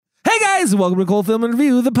guys, welcome to Cold Film and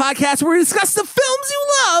Review, the podcast where we discuss the films you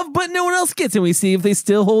love, but no one else gets, and we see if they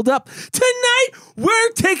still hold up. Tonight,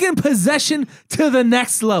 we're taking possession to the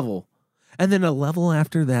next level, and then a level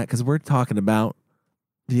after that, because we're talking about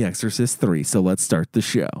The Exorcist 3, so let's start the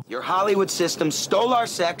show. Your Hollywood system stole our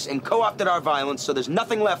sex and co-opted our violence, so there's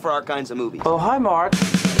nothing left for our kinds of movies. Oh, hi, Mark.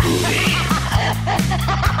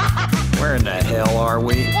 Where in the hell are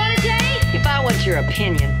we? Want a date? If I want your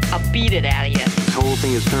opinion, I'll beat it out of you. This whole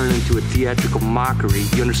thing is turning into a theatrical mockery.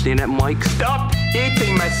 You understand that, Mike? Stop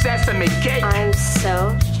eating my sesame cake! I'm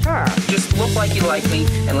so sure. Just look like you like me,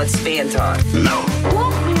 and let's stay in time. You know,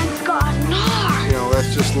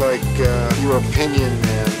 that's just like your opinion,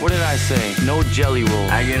 man. What did I say? No jelly roll.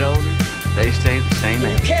 I get older, they stay the same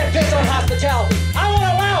age. Can't piss on hospitality. I won't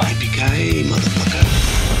allow it. Yippee-ki-yay, motherfucker.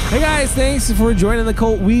 Hey guys, thanks for joining the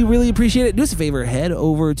cult. We really appreciate it. Do us a favor, head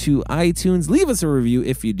over to iTunes, leave us a review.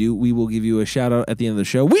 If you do, we will give you a shout out at the end of the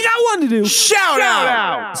show. We got one to do. Shout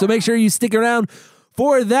out! So make sure you stick around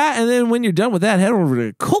for that. And then when you're done with that, head over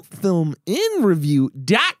to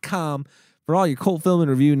cultfilminreview.com for all your cult film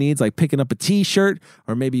and review needs, like picking up a t-shirt,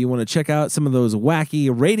 or maybe you want to check out some of those wacky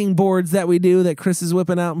rating boards that we do that Chris is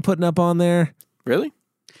whipping out and putting up on there. Really?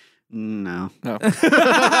 No.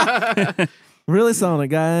 Really selling it,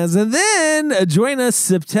 guys. And then join us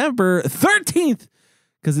September 13th,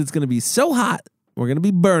 because it's going to be so hot. We're going to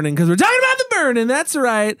be burning, because we're talking about the burning. That's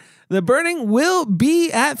right. The burning will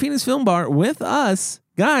be at Phoenix Film Bar with us.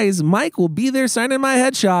 Guys, Mike will be there signing my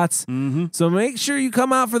headshots. Mm-hmm. So make sure you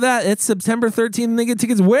come out for that. It's September 13th. And they get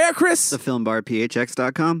tickets where, Chris?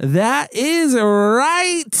 Thefilmbarphx.com. That is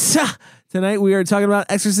right. Tonight we are talking about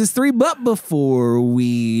Exorcist 3, but before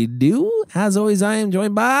we do, as always, I am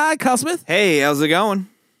joined by Kyle Smith. Hey, how's it going?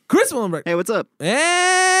 Chris Willenberg. Hey, what's up?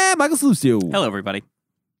 And Michael Salustio. Hello, everybody.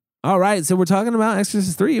 All right, so we're talking about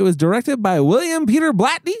Exorcist 3. It was directed by William Peter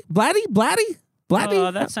Blatty. Blatty?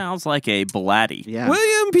 That sounds like a Blatty. Yeah.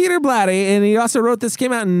 William Peter Blatty, and he also wrote this.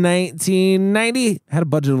 Came out in 1990. Had a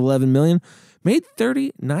budget of $11 million. Made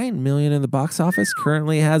 $39 million in the box office.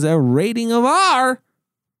 Currently has a rating of R.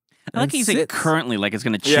 I like he's like currently, like it's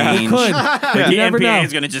going to Yeah, change. it could. Like You the never know. NBA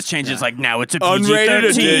is going to just change. It's like now it's a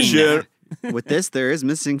Unrated PG-13. edition. With this, there is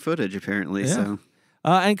missing footage, apparently. Yeah. So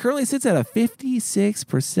And currently sits at a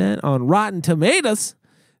 56% on Rotten Tomatoes.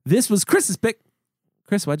 This was Chris's pick.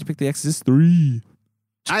 Chris, why'd you pick The Exorcist 3?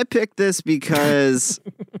 I picked this because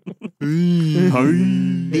The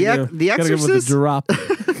Exorcist drop.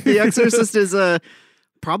 The Exorcist is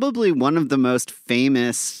probably one of the most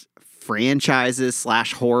famous franchises /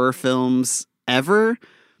 horror films ever.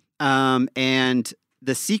 And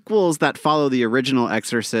the sequels that follow the original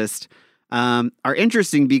Exorcist are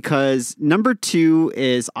interesting because number 2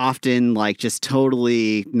 is often like just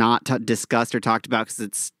totally not discussed or talked about because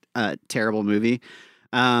it's a terrible movie.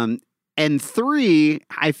 And 3,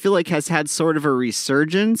 I feel like has had sort of a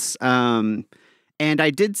resurgence. And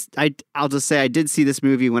I'll just say I did see this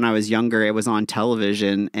movie when I was younger. It was on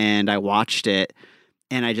television and I watched it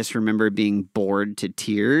and I just remember being bored to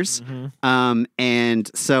tears. Mm-hmm.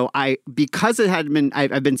 And so because it had been,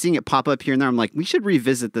 I've been seeing it pop up here and there. I'm like, we should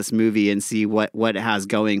revisit this movie and see what it has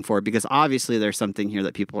going for it, because obviously there's something here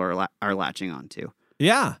that people are latching onto.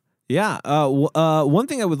 Yeah. One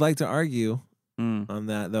thing I would like to argue on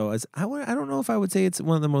that, though, is I don't know if I would say it's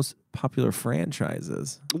one of the most popular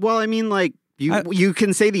franchises. Well, I mean, like, you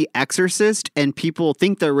can say The Exorcist and people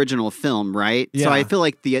think the original film, right? Yeah. So I feel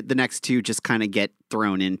like the next two just kind of get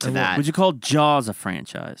thrown into that. Would you call Jaws a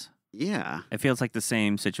franchise? Yeah. It feels like the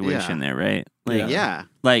same situation there, right? Like, Yeah.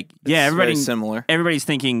 Like, yeah, Very similar. everybody's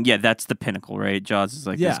thinking, yeah, that's the pinnacle, right? Jaws is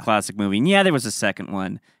like Yeah. this classic movie. And yeah, there was a second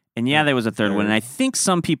one. And yeah, there was a third one. And I think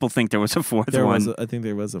some people think there was a fourth one. I think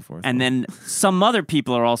there was a fourth. And then some other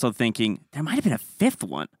people are also thinking there might have been a fifth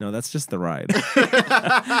one. No, that's just the ride.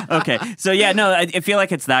 Okay. So yeah, no, I feel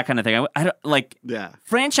like it's that kind of thing. I don't like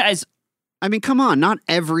franchise. I mean, come on, not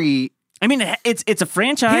every. I mean, it's a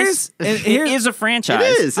franchise. It is a franchise.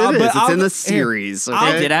 It is. but It's I'll in go- the series. They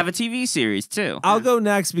Okay? did have a TV series too. I'll go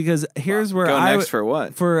next because here's where Go I next for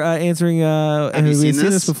what? for answering. Have you we've seen seen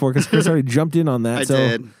this this? before because Chris already jumped in on that. I so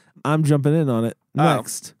did. I'm jumping in on it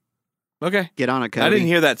next. Okay. Get on it, Cody. I didn't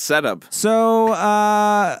hear that setup. So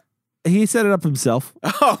he set it up himself.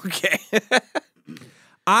 Okay.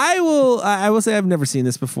 I will say I've never seen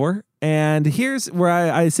this before. And here's where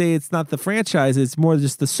I say it's not the franchise, it's more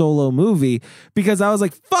just the solo movie. Because I was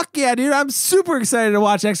like, fuck yeah, dude, I'm super excited to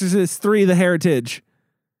watch Exorcist 3, The Heritage.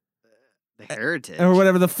 The Heretic. Or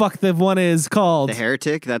whatever the fuck the one is called. The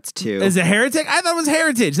Heretic, that's 2. Is it Heretic? I thought it was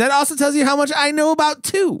Heritage. That also tells you how much I know about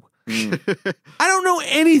 2. I don't know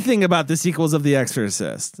anything about the sequels of The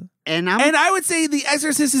Exorcist. And I would say The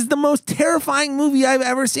Exorcist is the most terrifying movie I've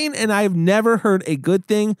ever seen, and I've never heard a good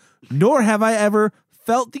thing, nor have I ever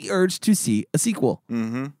felt the urge to see a sequel.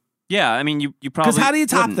 Mm-hmm. Yeah, I mean, you probably Because how do you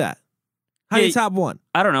top wouldn't. that? How do you top one?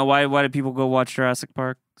 I don't know. Why did people go watch Jurassic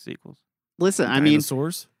Park sequels? listen, I mean,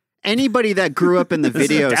 Dinosaurs? anybody that grew up in the This is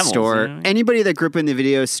video devils, store, you know what I mean? anybody that grew up in the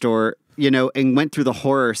video store, and went through the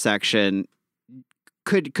horror section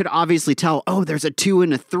could obviously tell, oh, there's a 2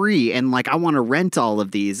 and a 3, and like I want to rent all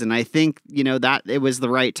of these. And I think, that it was the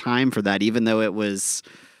right time for that, even though it was,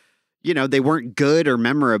 they weren't good or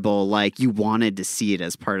memorable. Like you wanted to see it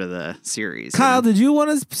as part of the series. Kyle, did you want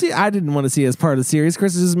to see? I didn't want to see it as part of the series.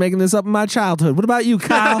 Chris is just making this up in my childhood. What about you,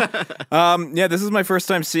 Kyle? Yeah, this is my first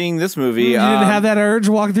time seeing this movie. You didn't have that urge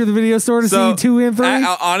walking through the video store to see 2 and 3?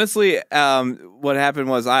 Honestly, what happened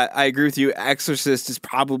was I agree with you. Exorcist is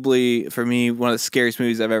probably, for me, one of the scariest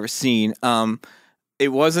movies I've ever seen. It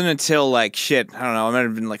wasn't until I don't know, I might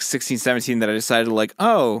have been like 16, 17 that I decided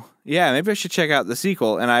oh, yeah, maybe I should check out the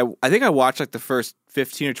sequel. And I think I watched like the first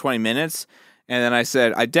 15 or 20 minutes, and then I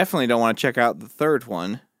said, I definitely don't want to check out the third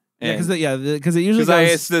one. Because it usually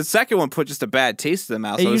goes... the second one put just a bad taste in the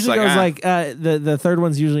mouth. It So usually it's goes the third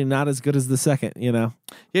one's usually not as good as the second, Yeah,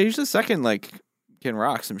 usually the second can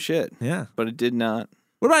rock some shit. Yeah. But it did not.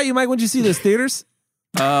 What about you, Mike? When did you see this, theaters?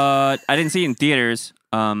 I didn't see it in theaters.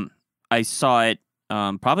 I saw it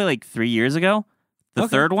probably like 3 years ago. The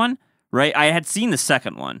third one, right? I had seen the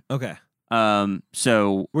second one. Okay.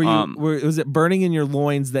 So Were you was it burning in your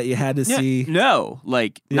loins that you had to see? No,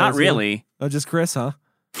 not so- really. Oh, just Chris, huh?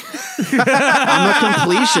 I'm a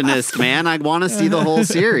completionist, man. I want to see the whole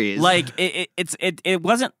series. It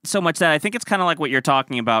wasn't so much that. I think it's kind of like what you're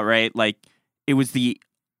talking about, right? Like it was the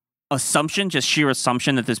assumption, just sheer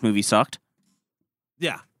assumption that this movie sucked.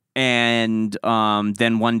 Yeah. And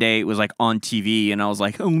then one day it was like on TV, and I was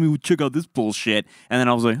like, "Oh, let me check out this bullshit." And then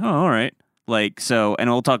I was like, "Oh, all right." And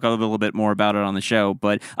we'll talk a little bit more about it on the show.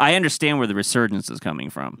 But I understand where the resurgence is coming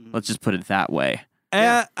from. Let's just put it that way.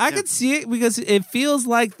 I could see it because it feels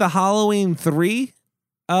like the Halloween 3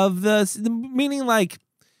 of meaning like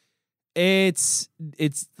it's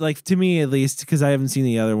like, to me at least, because I haven't seen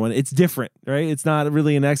the other one, it's different, right? It's not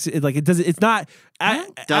really it's not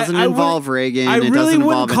doesn't involve Reagan. I it really doesn't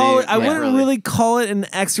wouldn't involve call any- it. I yeah, wouldn't really call it an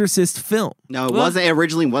Exorcist film. No, it wasn't. It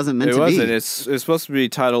originally wasn't meant It to wasn't. be. It's supposed to be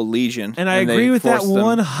titled Legion. And I they agree with that forced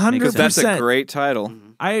them- 100%. Because that's a great title.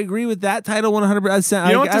 I agree with that title 100%.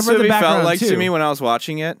 You know what I've this read the movie felt background like too. to me when I was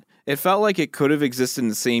watching it? It felt like it could have existed in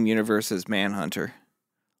the same universe as Manhunter.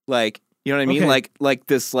 You know what I mean? Okay. Like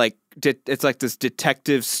this, it's like this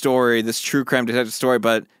detective story, this true crime detective story,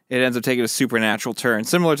 but it ends up taking a supernatural turn,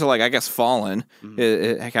 similar to I guess Fallen.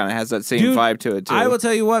 It kind of has that same Dude, vibe to it too. I will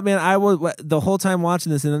tell you what, man. The whole time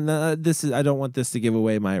watching this, and I don't want this to give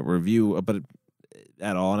away my review, but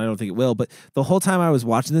at all, and I don't think it will. But the whole time I was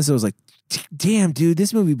watching this, I was like, "Damn, dude,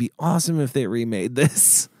 this movie would be awesome if they remade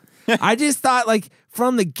this." I just thought,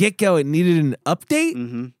 from the get go, it needed an update.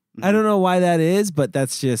 Mm-hmm. I don't know why that is, but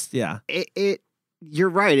that's just You're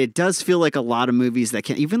right. It does feel like a lot of movies that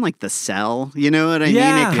can, even like The Cell. You know what I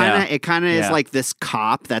Yeah. mean? It kind of is Yeah. like this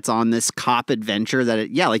cop that's on this cop adventure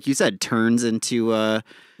that like you said, turns into a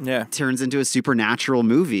supernatural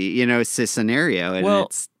movie. It's a scenario, and Well,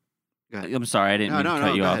 it's. Go ahead. I'm sorry, I didn't mean to No,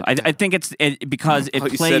 cut you go off. ahead. I think it's because it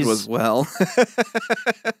What you plays said was well.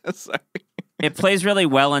 Sorry. it plays really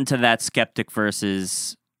well into that skeptic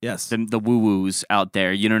versus yes. the woo woos out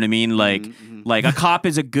there. You know what I mean? Like a cop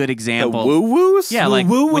is a good The example. woo woos? Yeah, like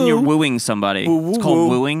when you're wooing somebody. Woo, It's woo, called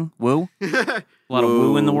woo. wooing. Woo. A lot of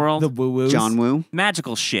woo in the world. The woo woos. John Woo.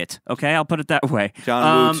 Magical shit. Okay, I'll put it that way.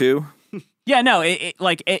 John Woo too. Yeah, no,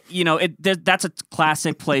 that's a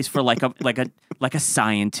classic place for like a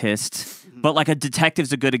scientist. But a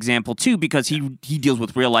detective's a good example too, because he deals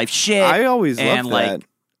with real life shit. I always and loved that.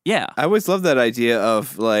 Yeah. I always love that idea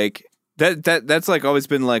of that's always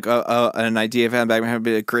been an idea of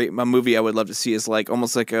having a movie I would love to see is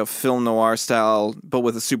almost like a film noir style, but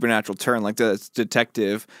with a supernatural turn, like the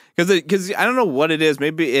detective. Because I don't know what it is.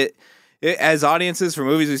 Maybe it as audiences for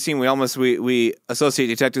movies we've seen, we associate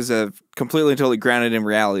detectives as completely and totally grounded in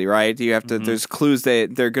reality, right? You have to there's clues they're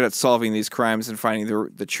good at solving these crimes and finding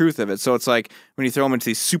the truth of it. So it's like when you throw them into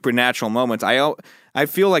these supernatural moments, I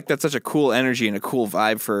feel like that's such a cool energy and a cool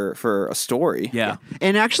vibe for a story. Yeah.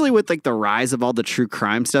 And actually, with the rise of all the true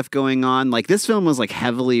crime stuff going on, this film was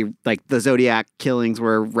heavily the Zodiac killings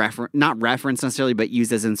were not referenced necessarily, but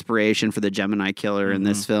used as inspiration for the Gemini killer in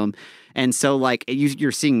this film. And so, like,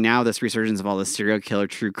 you're seeing now this resurgence of all this serial killer,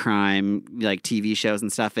 true crime, like TV shows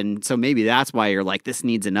and stuff. And so maybe that's why you're like, this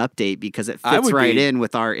needs an update because it fits right in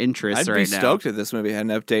with our interests I'd right be now. stoked if this movie had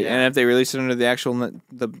an update, and if they released it under the actual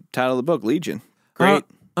the title of the book, Legion. Great.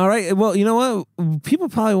 All right. Well, you know what? People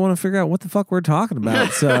probably want to figure out what the fuck we're talking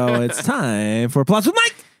about. So it's time for Applause with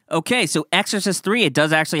Mike. Okay, so Exorcist 3, it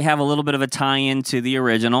does actually have a little bit of a tie-in to the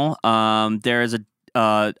original. There is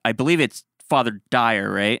I believe it's Father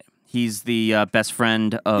Dyer, right? He's the best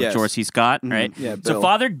friend of George C. Scott, right? Yeah, so Bill.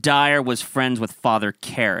 Father Dyer was friends with Father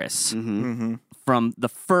Karras from the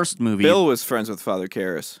first movie. Bill was friends with Father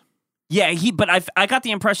Karras. Yeah, but I got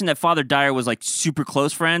the impression that Father Dyer was like super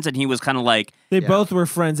close friends, and he was kind of like They both were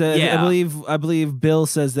friends. Yeah. I believe Bill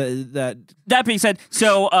says that That being said,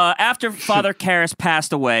 so after Father Karras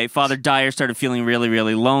passed away, Father Dyer started feeling really,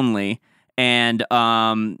 really lonely, and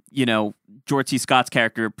George C. Scott's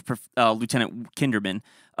character, Lieutenant Kinderman,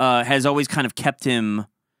 has always kind of kept him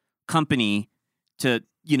company to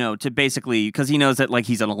basically, because he knows that like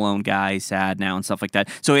he's an alone guy, sad now and stuff like that.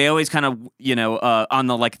 So he always kind of, on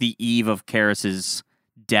the eve of Karras's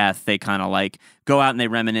death, they kind of like go out and they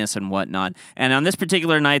reminisce and whatnot. And on this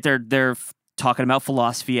particular night, they're talking about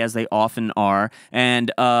philosophy as they often are.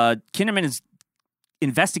 And Kinderman is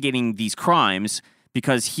investigating these crimes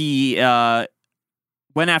because he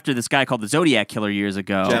went after this guy called the Zodiac Killer years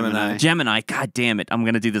ago. Gemini. God damn it. I'm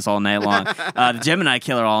going to do this all night long. The Gemini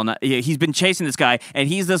Killer all night. He's been chasing this guy, and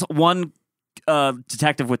he's this one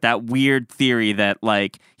detective with that weird theory that,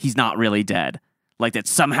 like, he's not really dead. Like, that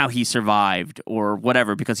somehow he survived or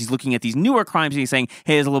whatever, because he's looking at these newer crimes and he's saying,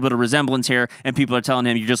 hey, there's a little bit of resemblance here, and people are telling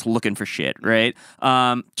him you're just looking for shit, right?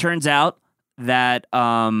 Turns out that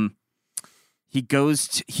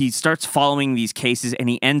he starts following these cases, and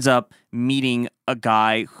he ends up meeting a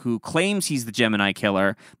guy who claims he's the Gemini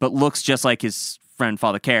Killer, but looks just like his friend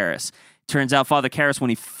Father Karras. Turns out Father Karras, when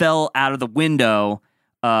he fell out of the window,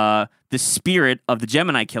 the spirit of the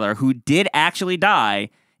Gemini Killer, who did actually die,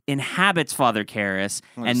 inhabits Father Karras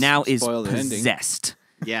and now is possessed.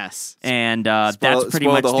 Yes. And that's pretty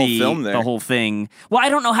much the whole film there. the whole thing. Well, I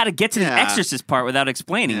don't know how to get to the Exorcist part without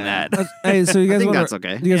explaining that. Hey, so you guys think wanna, that's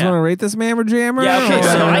okay. You guys want to rate this Mammer Jammer? Yeah, okay,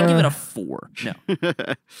 so or- I give it a 4. No.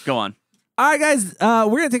 Go on. All right, guys, we're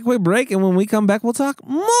going to take a quick break, and when we come back, we'll talk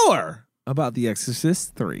more about The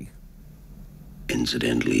Exorcist 3.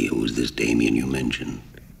 Incidentally, who is this Damien you mentioned?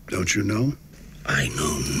 Don't you know? I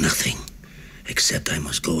know nothing, except I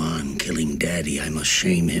must go on killing Daddy. I must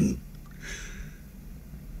shame him.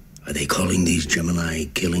 Are they calling these Gemini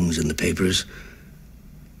killings in the papers?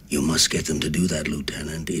 You must get them to do that,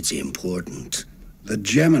 Lieutenant. It's important. The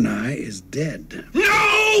Gemini is dead. No,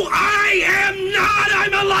 I am not!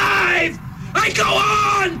 I'm alive! I go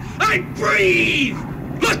on! I breathe!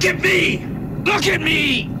 Look at me! Look at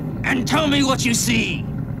me! And tell me what you see!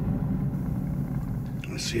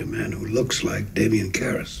 I see a man who looks like Damien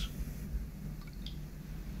Karras.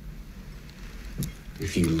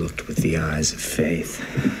 If you looked with the eyes of faith,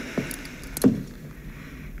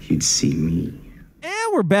 you'd see me.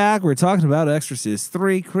 And we're back. We're talking about Exorcist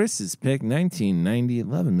 3. Chris's pick, 1990,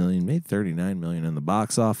 11 million, made 39 million in the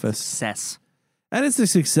box office. Success. That is a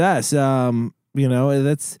success. That's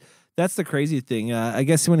the crazy thing. I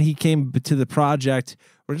guess when he came to the project,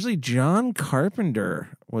 originally John Carpenter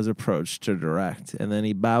was approached to direct, and then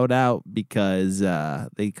he bowed out because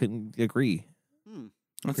they couldn't agree.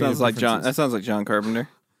 That sounds like John Carpenter.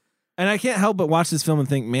 And I can't help but watch this film and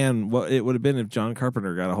think, man, what it would have been if John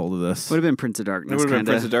Carpenter got a hold of this. Would have been Prince of Darkness. It would have been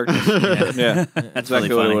Prince of Darkness. Yeah. That's exactly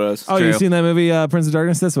really funny. what it was. Oh, you've seen that movie, Prince of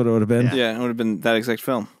Darkness? That's what it would have been. Yeah, it would have been that exact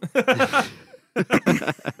film.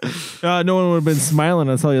 No one would have been smiling,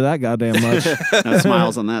 I'll tell you that goddamn much. No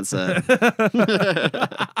smiles on that set.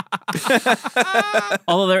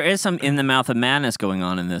 Although there is some in the mouth of madness going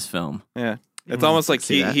on in this film. Yeah. It's almost like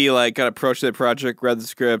he like got approached to the project, read the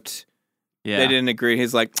script. Yeah. They didn't agree.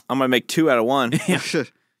 He's like, I'm going to make 2 out of 1.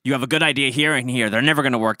 You have a good idea here and here. They're never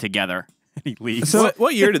going to work together. And he leaves. So-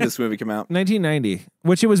 What year did this movie come out? 1990,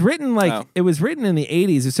 which it was written it was written in the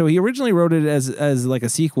 80s. So he originally wrote it as like a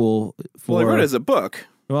sequel for. Well, he wrote it as a book.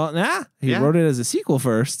 Well, he wrote it as a sequel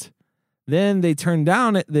first. Then they turned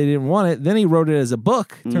down it. They didn't want it. Then he wrote it as a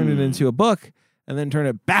book, turned it into a book, and then turned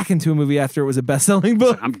it back into a movie after it was a best-selling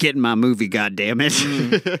book. I'm getting my movie,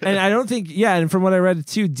 goddammit. And I don't think, and from what I read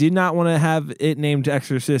too, did not want to have it named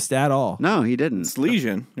Exorcist at all. No, he didn't. It's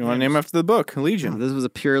Legion. You want to name after the book, Legion. This was a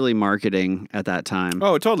purely marketing at that time.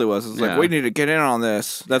 Oh, it totally was. It's like, we need to get in on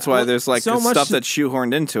this. That's why there's like so much stuff that's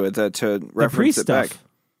shoehorned into it to reference priest it back. stuff.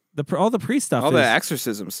 All the priest stuff. All the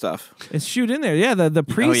exorcism stuff. It's shoot in there. Yeah, the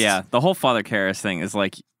priest. Oh, yeah. The whole Father Karras thing is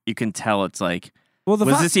like, you can tell it's like Well,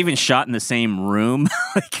 Was this even shot in the same room?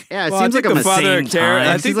 Like, Yeah, it Well, seems I like think a the Father mistake. Karras. I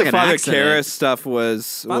It think seems the like an Father accident. Karras stuff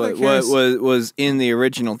was Father Karras- was in the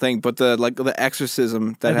original thing, but the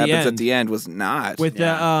exorcism that At the happens end. at the end was not. with the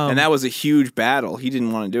and that was a huge battle. He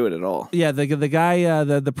didn't want to do it at all. yeah the guy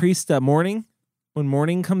the priest Morning, when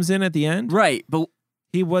Morning comes in at the end, right, but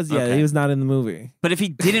he was Okay. he was not in the movie. if he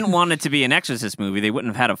didn't want it to be an Exorcist movie, they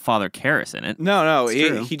wouldn't have had a Father Karras in it. No,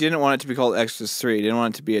 true. he didn't want it to be called Exorcist 3. He didn't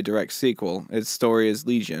want it to be a direct sequel. Its story is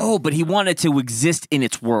Legion. Oh, but he wanted to exist in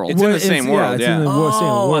its world. It's in the same world, it's yeah. in the same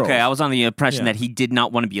Oh, world. okay. I was on the impression Yeah. that he did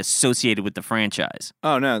not want to be associated with the franchise.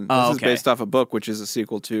 Oh no, this Oh, is okay. based off a book, which is a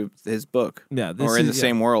sequel to his book. Yeah, this or in the is-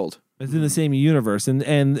 same world. It's in the same universe, and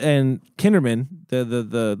Kinderman,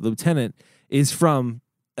 the lieutenant, is from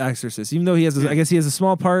Exorcist. Even though he has, I guess he has a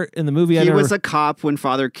small part in the movie. He was a cop when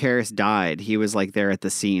Father Karras died. He was like there at the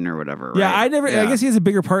scene or whatever. Yeah, right? I guess he has a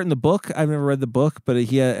bigger part in the book. I've never read the book, but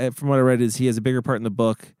from what I read, is he has a bigger part in the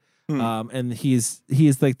book. And he is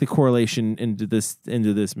like the correlation into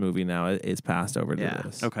this movie now is passed over to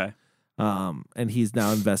this. Okay. And he's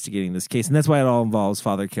now investigating this case, and that's why it all involves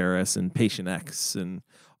Father Karras and Patient X and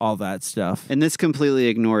all that stuff. And this completely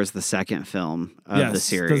ignores the second film of Yes, the doesn't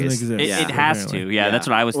series. exist. It has to. Yeah, that's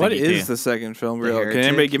what I was What thinking is too. the second film? The Real? Can Heretic.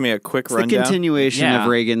 anybody give me a quick It's the rundown? continuation Yeah. of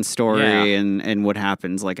Reagan's story Yeah. and what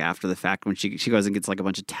happens like after the fact when she goes and gets like a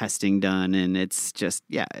bunch of testing done, and it's just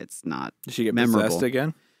it's not Did she get memorable. possessed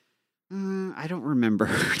again? I don't remember,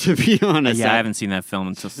 to be honest. Yeah, I haven't seen that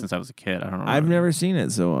film since I was a kid. I don't know. I've never seen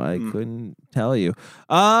it, so I couldn't tell you.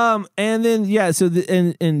 And then so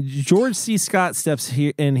and George C. Scott steps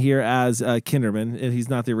in here as Kinderman. He's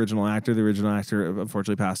not the original actor. The original actor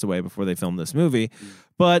unfortunately passed away before they filmed this movie,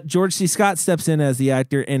 but George C. Scott steps in as the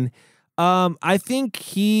actor, and I think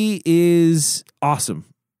he is awesome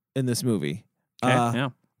in this movie. Okay, yeah.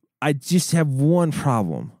 I just have one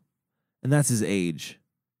problem, and that's his age.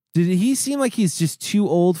 Did he seem like he's just too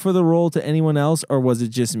old for the role to anyone else, or was it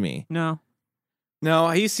just me? No. No,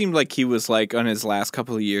 he seemed like he was like on his last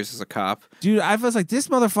couple of years as a cop. Dude, I was like, this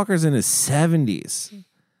motherfucker's in his 70s.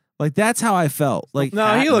 Like, that's how I felt. Like,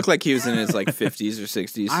 No, he looked like he was in his like 50s or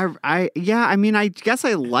 60s. I mean, I guess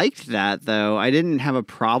I liked that though. I didn't have a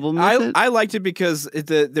problem with it. I liked it because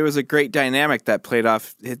there was a great dynamic that played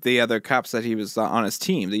off the other cops that he was on his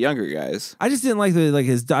team, the younger guys. I just didn't like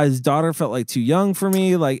his daughter felt like too young for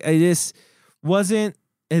me. Like, I just wasn't.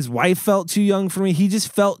 His wife felt too young for me. He just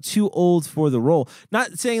felt too old for the role.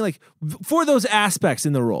 Not saying like for those aspects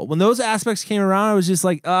in the role. When those aspects came around, I was just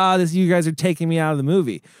like, you guys are taking me out of the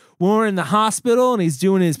movie. When we're in the hospital and he's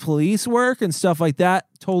doing his police work and stuff like that,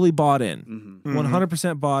 totally bought in.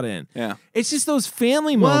 100% bought in. Yeah. It's just those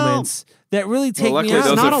family moments that really take me luckily out.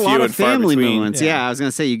 those Not are a few lot and of far family between. moments. Yeah, I was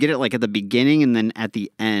gonna say you get it like at the beginning and then at the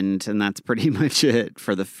end, and that's pretty much it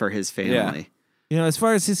for his family. You know, as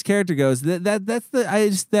far as his character goes,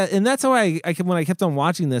 that's how I when I kept on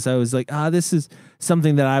watching this, I was like, this is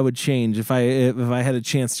something that I would change if I had a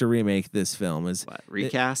chance to remake this film.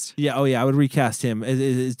 Recast? I would recast him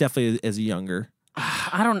as definitely as a younger.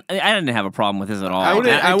 I didn't have a problem with this at all.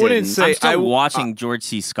 I wouldn't say I'm still I watching George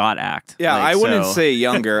C. Scott act. Yeah, Like, I wouldn't so- say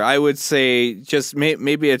younger. I would say just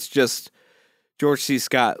maybe it's just George C.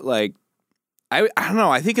 Scott. Like I don't know.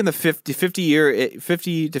 I think in the 50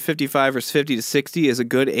 to 55 or 50 to 60 is a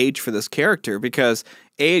good age for this character because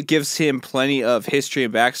it gives him plenty of history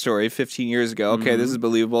and backstory. 15 years ago, okay, this is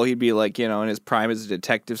believable. He'd be like in his prime as a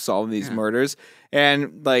detective solving these murders,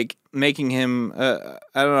 and like making him. I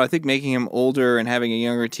don't know. I think making him older and having a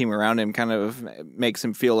younger team around him kind of makes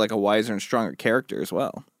him feel like a wiser and stronger character as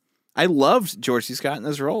well. I loved George C. Scott in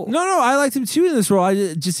this role. No, I liked him too in this role.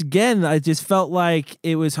 I just felt like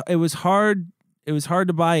it was hard. It was hard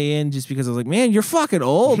to buy in just because I was like, man, you're fucking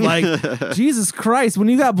old. Like, Jesus Christ. When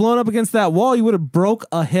you got blown up against that wall, you would have broke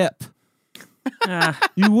a hip.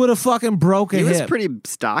 You would have fucking broke a hip. He was pretty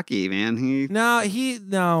stocky, man.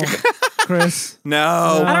 No, Chris.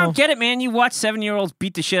 No. I don't get it, man. You watch 7-year-olds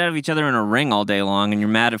beat the shit out of each other in a ring all day long, and you're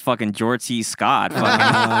mad at fucking George C. Scott.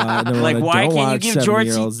 Like, why can't you give George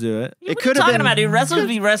C. do it? It could have talking about, dude. Wrestlers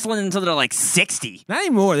be wrestling until they're like 60. Not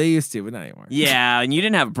anymore. They used to, but not anymore. Yeah, and you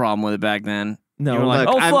didn't have a problem with it back then. No, you were like,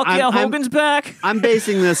 look, fuck yeah, Hogan's back. I'm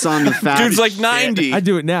basing this on the fact. Dude's like 90. I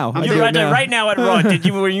do it now. Right now at Raw,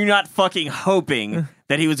 were you not fucking hoping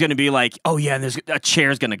that he was going to be like, oh yeah, and there's a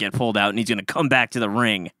chair's going to get pulled out and he's going to come back to the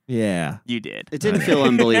ring? Yeah. You did. It didn't feel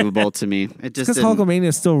unbelievable to me. It just Because didn't. Hulkamania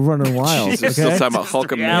is still running wild. Still Okay? talking about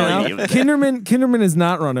Hulkamania. You know? Kinderman is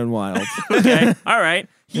not running wild. Okay, all right.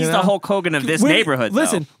 He's You know? the Hulk Hogan of this When- neighborhood.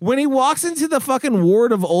 Listen, though. when he walks into the fucking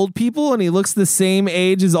ward of old people and he looks the same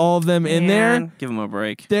age as all of them in there, Man, give him a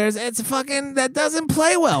break. that doesn't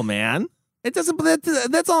play well, man. It doesn't.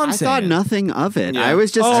 That's all I'm I saying. thought nothing of it. Yeah. I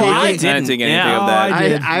was just Oh, taking I didn't think anything Yeah. of that. I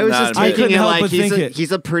did. I was Not just a bit. I taking couldn't it help like but think it.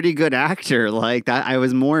 he's a pretty good actor. Like that, I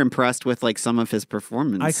was more impressed with like some of his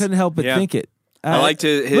performance. I couldn't help but Yeah. think it. I liked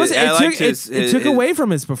his. Listen, I it liked took, his. it took away from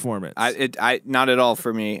his performance. I not at all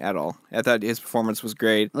for me at all. I thought his performance was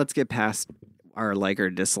great. Let's get past our like or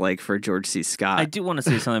dislike for George C. Scott. I do want to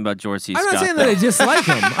say something about George C. I'm Scott. not saying that I dislike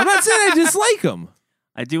him. I'm not saying I dislike him.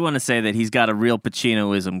 I do want to say that he's got a real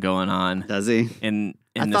Pacinoism going on Does he? in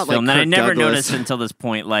I this thought, film like, that I Kirk never Douglas. noticed until this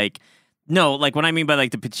point. Like, no, like what I mean by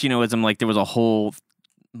like the Pacinoism, like there was a whole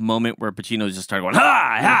moment where Pacino just started going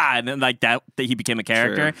ha, and then like that he became a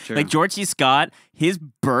character. True. Like George C. Scott, his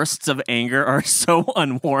bursts of anger are so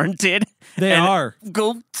unwarranted. They and are.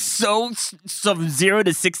 go so from 0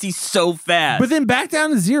 to 60 so fast. But then back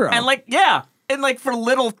down to 0. and like yeah. And like for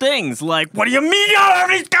little things, like what do you mean you don't have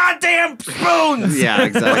these goddamn spoons? Yeah,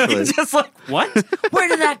 exactly. Like, just like what? Where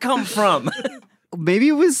did that come from? Maybe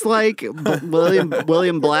it was like William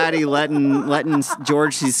Blatty letting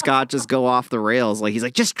George C. Scott just go off the rails. Like he's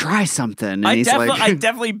like, just try something. And I he's like,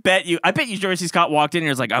 definitely bet you. I bet you George C. Scott walked in and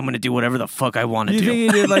was like, I'm going to do whatever the fuck I want to you do. think he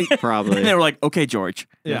did like? probably. And they were like, okay, George.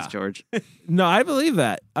 Yes, Yeah. George. No, I believe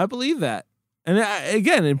that. And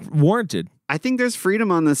again, it warranted. I think there's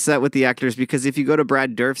freedom on the set with the actors because if you go to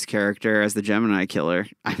Brad Dourif's character as the Gemini killer,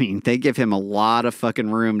 I mean, they give him a lot of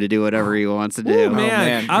fucking room to do whatever he wants to do. Ooh, man,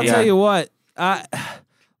 man. I'll Yeah. tell you what.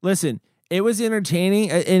 Listen, it was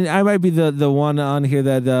entertaining, and I might be the one on here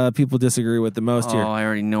that people disagree with the most Oh, here. I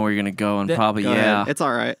already know where you're going to go. And That- probably, Go yeah. ahead. It's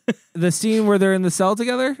all right. The scene where they're in the cell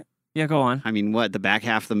together. Yeah, go on. I mean, what, the back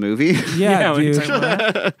half of the movie? Yeah, what are you dude. talking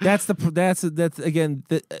about? That's again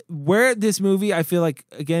where this movie I feel like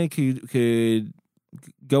again could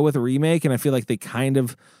go with a remake, and I feel like they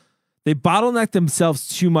bottlenecked themselves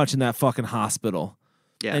too much in that fucking hospital.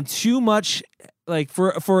 Yeah. And too much like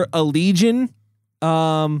for a Legion,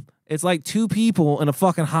 it's like 2 people in a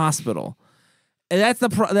fucking hospital. And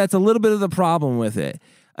that's a little bit of the problem with it.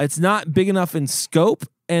 It's not big enough in scope.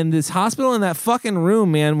 And this hospital in that fucking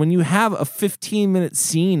room, man, when you have a 15-minute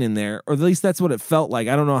scene in there, or at least that's what it felt like.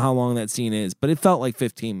 I don't know how long that scene is, but it felt like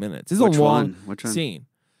 15 minutes. It's Which a long one? Which one? scene.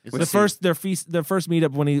 Which The first their first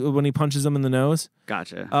meetup when he punches them in the nose.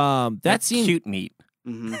 Gotcha. That scene Cute meat.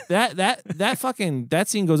 Mhm. that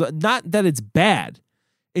scene goes on. Not that it's bad.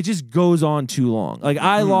 It just goes on too long. Like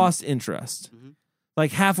I lost interest.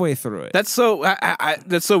 Like halfway through it. That's so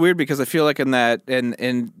that's so weird because I feel like in that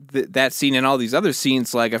that scene and all these other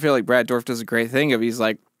scenes, like I feel like Brad Dourif does a great thing of he's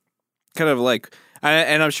like kind of like,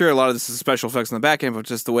 and I'm sure a lot of this is special effects on the back end, but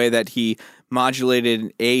just the way that he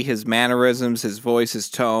modulated his mannerisms, his voice, his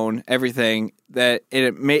tone, everything that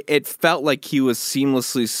it felt like he was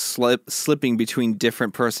seamlessly slipping between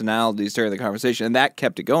different personalities during the conversation, and that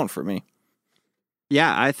kept it going for me.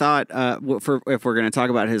 Yeah, I thought if we're going to talk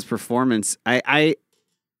about his performance, I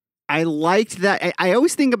liked that. I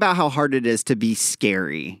always think about how hard it is to be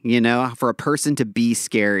scary, you know, for a person to be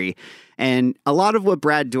scary. And a lot of what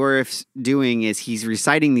Brad Dourif's doing is he's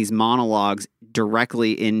reciting these monologues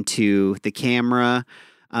directly into the camera.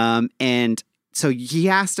 And so he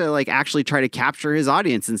has to like actually try to capture his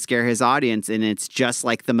audience and scare his audience. And it's just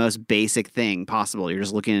like the most basic thing possible. You're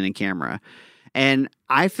just looking in a camera. And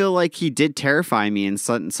I feel like he did terrify me in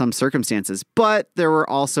some circumstances, but there were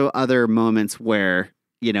also other moments where,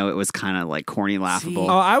 you know, it was kind of like corny, laughable.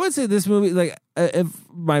 Oh, I would say this movie, like,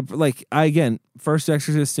 First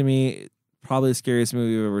Exorcist to me, probably the scariest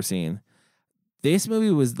movie I've ever seen. This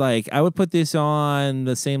movie was like, I would put this on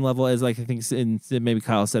the same level as like I think maybe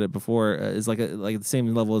Kyle said it before, is like the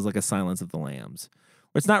same level as like a Silence of the Lambs,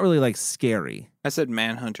 where it's not really like scary. I said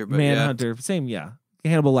Manhunter, but Manhunter, same, yeah,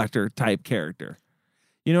 Hannibal Lecter type character.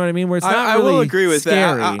 You know what I mean? Where it's not I really will agree with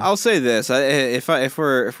scary. that. I'll say this: if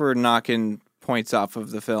we're knocking points off of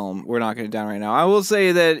the film, we're knocking it down right now. I will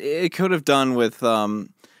say that it could have done with.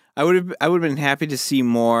 I would have been happy to see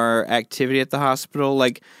more activity at the hospital.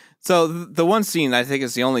 Like, so the one scene I think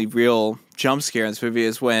is the only real jump scare in this movie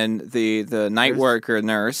is when the night worker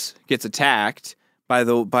nurse gets attacked by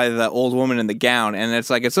the old woman in the gown, and it's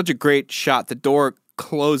such a great shot. The door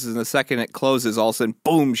closes, and the second it closes, all of a sudden,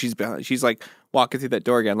 boom, she's like walking through that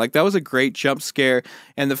door again. Like, that was a great jump scare.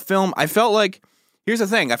 And the film, I felt like, here's the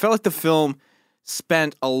thing, I felt like the film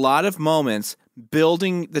spent a lot of moments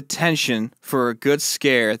building the tension for a good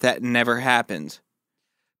scare that never happened.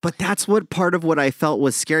 But that's what part of what I felt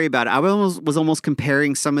was scary about it. I was almost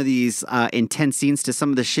comparing some of these intense scenes to some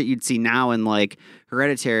of the shit you'd see now in like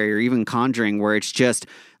Hereditary or even Conjuring, where it's just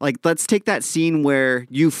like, let's take that scene where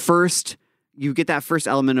you get that first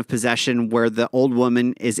element of possession where the old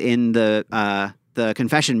woman is in the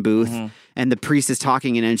confession booth and the priest is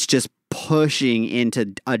talking and it's just pushing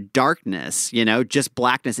into a darkness, you know, just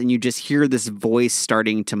blackness, and you just hear this voice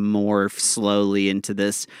starting to morph slowly into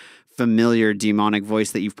this familiar demonic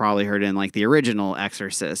voice that you've probably heard in like the original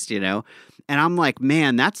Exorcist, you know. And I'm like,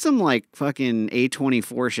 man, that's some like fucking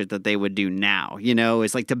A24 shit that they would do now, you know.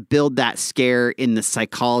 It's like to build that scare in the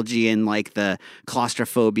psychology and like the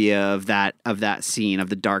claustrophobia of that scene, of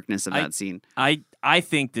the darkness of that scene. I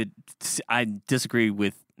think that I disagree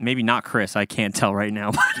with maybe not Chris. I can't tell right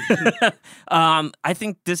now. I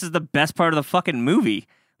think this is the best part of the fucking movie.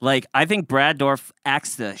 Like, I think Brad Dourif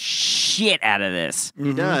acts the shit out of this.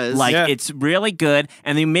 He does. Like, it's really good.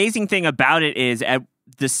 And the amazing thing about it is at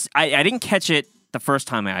this, I didn't catch it the first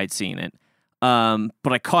time I had seen it,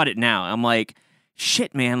 but I caught it now. I'm like,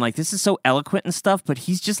 shit, man. Like, this is so eloquent and stuff, but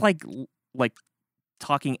he's just like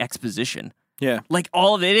talking exposition. Yeah. Like,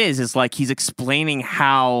 all of it is like he's explaining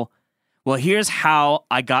how, well, here's how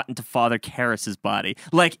I got into Father Karras's body.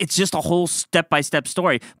 Like, it's just a whole step-by-step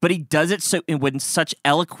story, but he does it so with such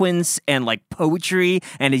eloquence and, like, poetry,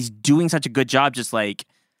 and he's doing such a good job just, like,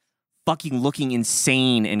 fucking looking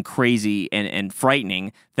insane and crazy and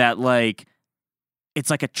frightening that, like, it's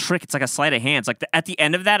like a trick. It's like a sleight of hand. It's like at the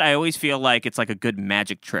end of that, I always feel like it's like a good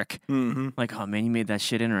magic trick. Mm-hmm. Like, oh man, you made that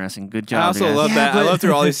shit interesting. Good job. I also guys. love that. I love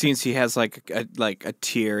through all these scenes. He has like a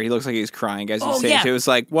tear. He looks like he's crying as he's saying. It was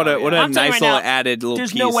like what a I'm nice right little now, added little.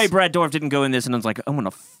 There's piece. no way Brad Dourif didn't go in this and I was like, I'm gonna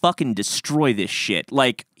fucking destroy this shit.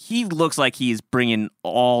 Like, he looks like he's bringing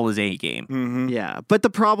all his A game. Mm-hmm. Yeah, but the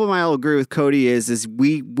problem I'll agree with Cody is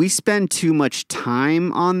we spend too much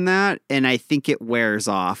time on that, and I think it wears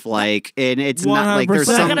off. Like, and it's not like there's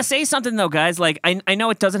 100%. I some. gotta say something though, guys. Like, I know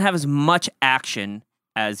it doesn't have as much action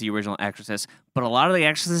as the original Exorcist, but a lot of the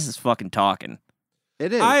Exorcist is fucking talking.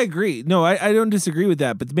 It is. I agree. No, I don't disagree with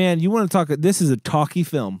that. But man, you want to talk? This is a talky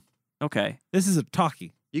film. Okay. This is a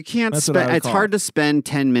talkie. You can't That's what I spend. would It's call hard it. to spend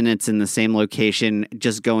 10 minutes in the same location,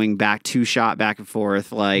 just going back back and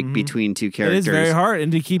forth, like Mhm. between two It characters. is very hard,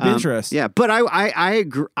 and to keep interest. Yeah, but I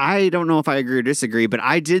agree. I don't know if I agree or disagree, but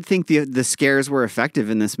I did think the scares were effective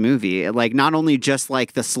in this movie. Like, not only just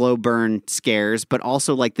like the slow burn scares, but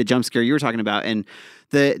also like the jump scare you were talking about, and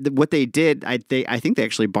the what they did. I think they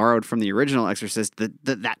actually borrowed from the original Exorcist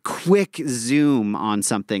that quick zoom on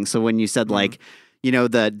something. So when you said like, you know,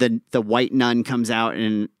 the white nun comes out,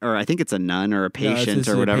 or I think it's a nun or a patient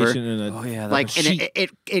or whatever. Oh yeah. Like, and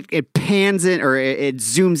it pans in, or it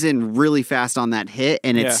zooms in really fast on that hit,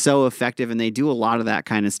 and it's so effective. And they do a lot of that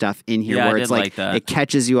kind of stuff in here, Yeah, I where did it's like that. it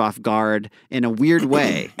catches you off guard in a weird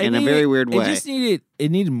way, in a very weird way. It just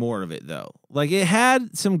needed more of it though. Like, it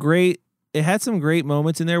had some great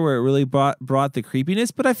moments in there where it really brought the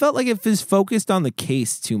creepiness, but I felt like it was focused on the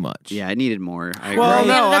case too much. Yeah, it needed more. I Well, agree.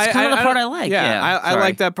 no, that's kind of the part I like. Yeah, I sorry.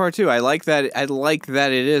 like that part too. I like that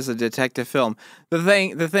it is a detective film. The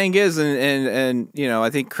thing is, and you know, I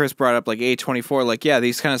think Chris brought up like A24. Like, yeah,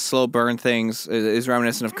 these kind of slow burn things is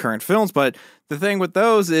reminiscent of current films. But the thing with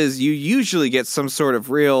those is you usually get some sort of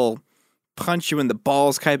real punch you in the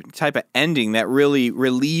balls type of ending that really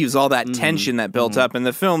relieves all that tension that built up. And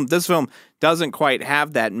this film doesn't quite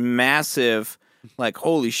have that massive, like,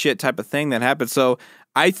 holy shit type of thing that happened. So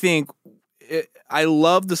I think I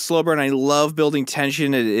love the slow burn. I love building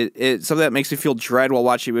tension. It something that makes me feel dread while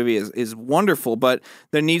watching a movie is wonderful. But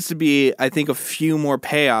there needs to be, I think, a few more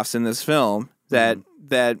payoffs in this film that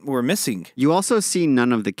we're missing. You also see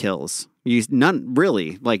none of the kills.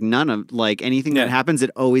 None of like anything that happens.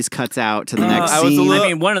 It always cuts out to the next I was a scene. little- I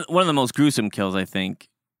mean, one of the most gruesome kills, I think,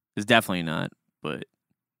 is definitely not. But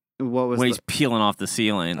What was when the- he's peeling off the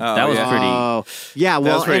ceiling, Oh, that was yeah. pretty. Oh, yeah.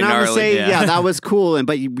 Well, was pretty and I would gnarly, say, yeah. that was cool.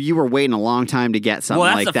 But you were waiting a long time to get something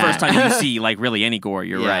Well, that's like the that. first time you see like really any gore.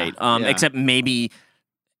 You're Yeah, right. yeah. Except maybe,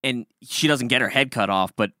 and she doesn't get her head cut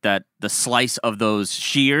off, but that the slice of those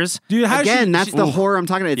shears. Dude, how Again, that's the horror I'm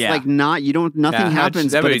talking about. It's Yeah. like nothing Yeah,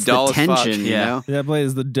 happens, that'd but be it's the dull as fuck. tension, you Yeah. know? that blade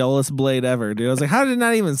is the dullest blade ever, dude. I was like, how did it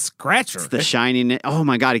not even scratch her? It's the shining. Oh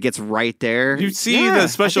my God, it gets right there. You see Yeah, the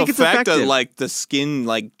special I think it's effect of effective. like the skin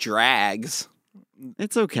like drags.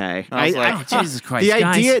 It's okay. I was like, Oh, Jesus Christ! the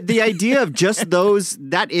idea, guys. the idea of just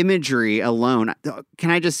that imagery alone.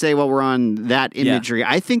 Can I just say, while we're on that imagery,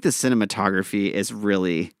 I think the cinematography is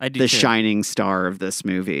really I do the too. shining star of this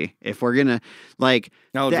movie. If we're gonna like,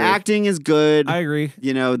 I'll the agree. acting is good. I agree.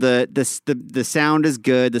 You know, the sound is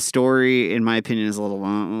good. The story, in my opinion, is a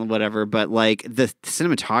little whatever. But like the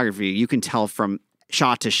cinematography, you can tell from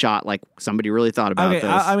shot to shot, like somebody really thought about Okay, this.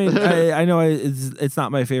 I mean, I know it's not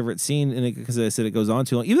my favorite scene in it because I said it goes on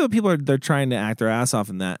too long. Even though people they're trying to act their ass off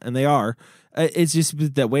in that, and they are. It's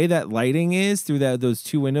just the way that lighting is through those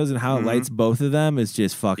two windows and how it lights both of them is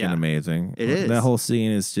just fucking Yeah. amazing. It is. That whole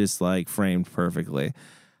scene is just like framed perfectly.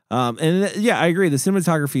 Yeah, I agree. The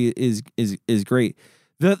cinematography is great.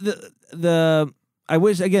 I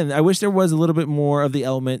wish there was a little bit more of the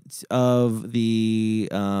element of the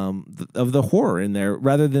horror in there,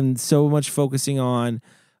 rather than so much focusing on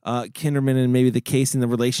Kinderman and maybe the case and the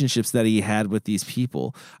relationships that he had with these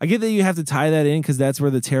people. I get that you have to tie that in because that's where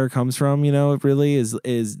the terror comes from. You know, it really is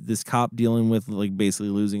this cop dealing with like basically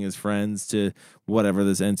losing his friends to whatever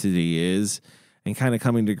this entity is, and kind of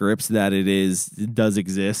coming to grips that it does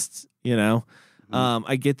exist. You know.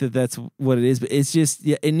 I get that that's what it is, but it's just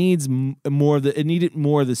it needs more of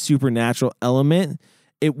the supernatural element.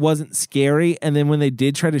 It wasn't scary, and then when they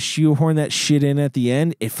did try to shoehorn that shit in at the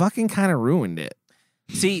end, it fucking kind of ruined it.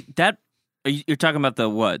 See that you're talking about the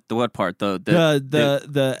what part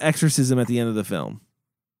the exorcism at the end of the film.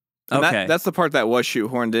 And Okay, that's the part that was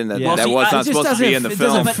shoehorned in that Yeah. that Well, see, was it not just supposed to be in the it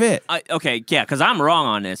film. doesn't fit. because I'm wrong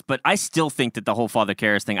on this, but I still think that the whole Father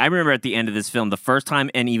Karras thing. I remember at the end of this film, the first time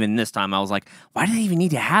and even this time, I was like, why do they even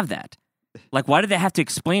need to have that? Like, why do they have to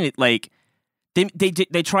explain it? Like, they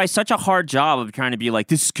try such a hard job of trying to be like,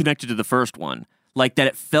 this is connected to the first one, like that.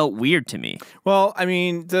 It felt weird to me. Well, I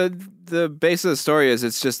mean, the base of the story is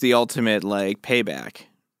it's just the ultimate like payback.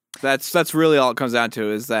 That's really all it comes down to,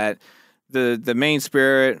 is that the main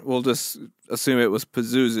spirit, we'll just assume it was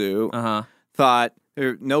Pazuzu, thought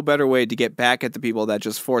there's no better way to get back at the people that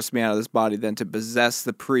just forced me out of this body than to possess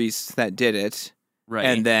the priest that did it, Right.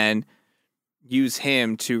 and then use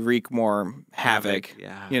him to wreak more havoc.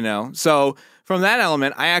 Yeah. You know, so from that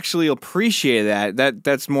element, I actually appreciate that.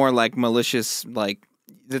 That's more like malicious, like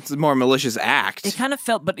it's a more malicious act. It kind of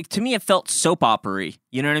felt, but to me, it felt soap opera-y.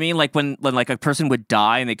 You know what I mean? Like when like a person would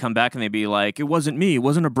die and they come back and they'd be like, "It wasn't me. It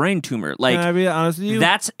wasn't a brain tumor." Like, Can I be honest with you?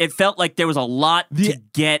 it felt like there was a lot to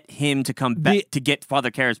get him to come back, to get Father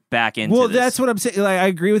Karras back into Well, this. that's what I'm saying. Like, I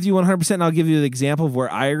agree with you 100%. And I'll give you the example of where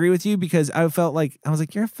I agree with you, because I felt like, I was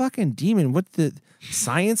like, you're a fucking demon. What's the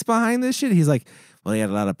science behind this shit? He's like, well, he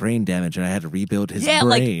had a lot of brain damage and I had to rebuild his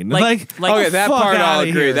brain. like okay, that fuck part I'll outta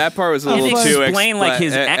agree. here. That part was a and little too explain like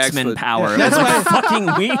his X-Men power. That's like fucking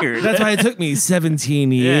weird. That's why it took me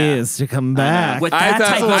 17 years to come back. With I that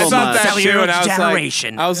type thought of that too, cellular and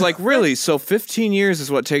degeneration. I was like, really? So 15 years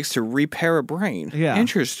is what it takes to repair a brain? Yeah.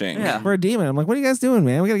 Interesting. Yeah. For a demon. I'm like, what are you guys doing,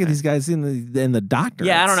 man? We got to get these guys in the doctor.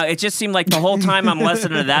 Yeah, I don't know. It just seemed like the whole time I'm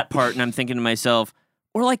listening to that part and I'm thinking to myself,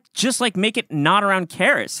 or like just like make it not around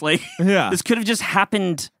Karras. Like Yeah. this could have just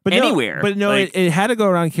happened But anywhere. No, but no, Like, it had to go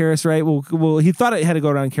around Karras, right? Well, he thought it had to go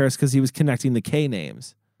around Karras because he was connecting the K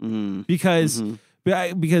names. Because of I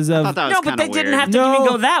thought that was no, but they kinda didn't weird. have to even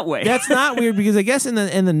go that way. That's not weird, because I guess in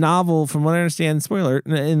the novel, from what I understand, spoiler,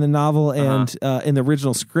 in the novel and in the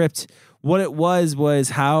original script, what it was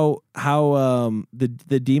how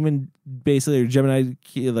the demon, basically, or Gemini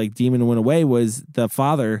like demon went away, was the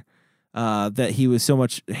father that he was so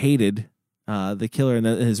much hated, the killer, and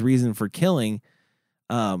his reason for killing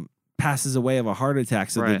passes away of a heart attack.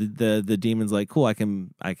 So Right. the demon's like, cool, I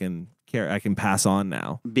can pass on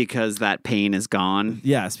now. Because that pain is gone.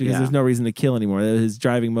 Yes, because Yeah. there's no reason to kill anymore. His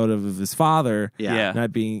driving motive of his father Yeah.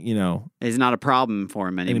 not being, It's not a problem for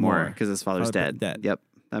him anymore Anymore. because his father's Father- dead. dead. Yep.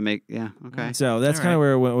 Okay. So that's All kind right. of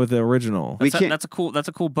where it went with the original. We that's, can't- that's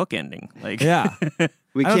a cool book ending. Like Yeah.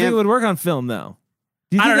 We I don't think it can't would work on film, though.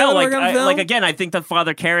 Do you I think don't that know. would Like, work on film? again, I think the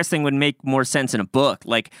Father Karras thing would make more sense in a book.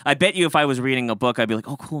 Like, I bet you if I was reading a book, I'd be like,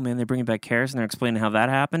 "Oh, cool, man! They're bringing back Karras and they're explaining how that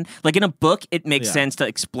happened." Like in a book, it makes Yeah. sense to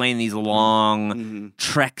explain these long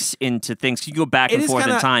treks into things. You go back It and is forth in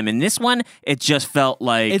kinda- time. In this one, it just felt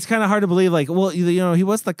like It's kind of hard to believe. Like, well, he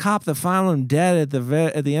was the cop that found him dead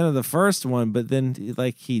at the end of the first one, but then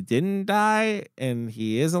like he didn't die and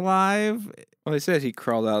he is alive. Well, they said he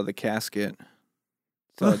crawled out of the casket.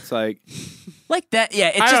 So it's like, that. Yeah,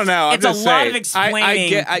 it's I just, don't know. I'm It's a just lot saying. of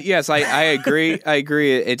explaining. Yes, I agree. I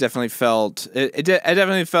agree. It definitely felt. It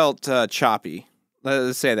definitely felt choppy.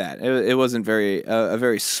 Let's say that it wasn't a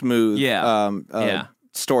very smooth. Yeah.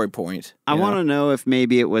 Story point. I you want know? to know if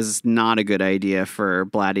maybe it was not a good idea for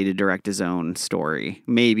Blatty to direct his own story.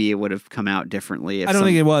 Maybe it would have come out differently. If I don't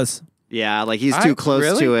think it was. Yeah, like he's too close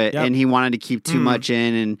really? to it, Yep. and he wanted to keep too much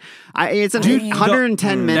in. And it's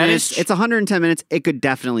 110 That minutes. is It's 110 minutes. It could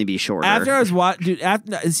definitely be shorter. After I was watching,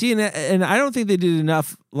 and I don't think they did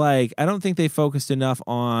enough. Like, I don't think they focused enough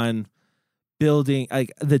on building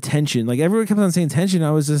like the tension. Like everyone kept on saying tension.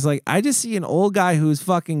 I was just like, I just see an old guy who's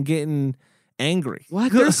fucking getting angry.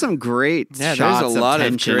 What? There's some great Yeah, shots there's a lot of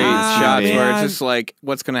tension great in this shots movie. where it's man. just like,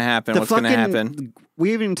 what's going to happen? The What's going to fucking- happen?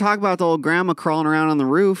 We even talk about the old grandma crawling around on the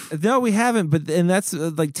roof. No, we haven't. But and that's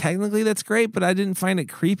like technically that's great, but I didn't find it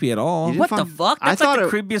creepy at all. You didn't What the find- fuck? I That's thought like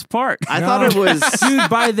the it- creepiest part. I thought it was. Dude,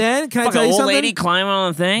 by then, can I Fucking tell you old something? lady climbing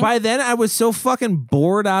on the thing. By then, I was so fucking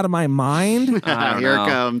bored out of my mind. I don't Here know. it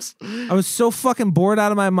comes. I was so fucking bored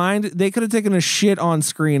out of my mind. They could have taken a shit on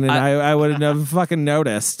screen, and I wouldn't have fucking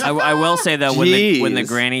noticed. I will say though, when the Jeez.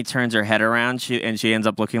 granny turns her head around, she ends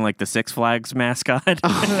up looking like the Six Flags mascot. Like,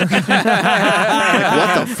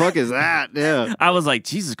 what the fuck is that? Yeah. I was like,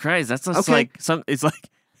 Jesus Christ, that's just Okay. like some. It's like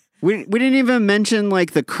We didn't even mention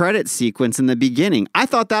like the credit sequence in the beginning. I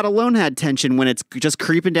thought that alone had tension when it's just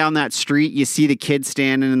creeping down that street. You see the kid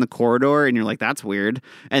standing in the corridor, and you're like, "That's weird."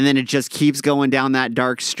 And then it just keeps going down that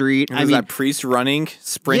dark street. And there's that priest running,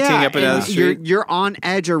 sprinting up and down the street. You're on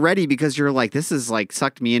edge already because you're like, "This is like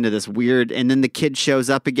sucked me into this weird." And then the kid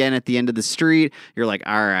shows up again at the end of the street. You're like,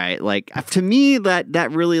 "All right." Like to me,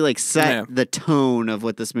 that really like set the tone of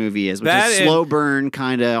what this movie is, which That is and- slow burn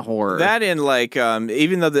kind of horror. That and like,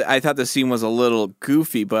 even though I thought the scene was a little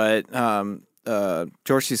goofy, but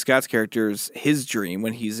George C. Scott's character's his dream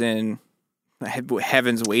when he's in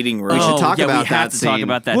Heaven's waiting room. We should talk yeah, about we have that to talk scene.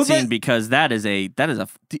 about that Well, scene that- because that is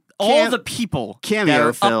all the people cameo that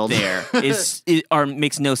are filled. up there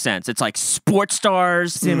makes no sense. It's like sports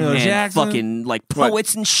stars, Samuel and Jackson. fucking like What?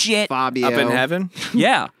 poets and shit. Fabio, Up in heaven?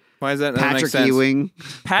 Yeah. Why is that? That makes Patrick sense. Ewing.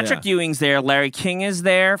 Patrick Ewing's there. Larry King is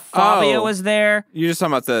there. Fabio Oh. is there. You're just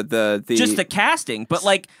talking about the Just the casting, but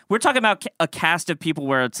like we're talking about a cast of people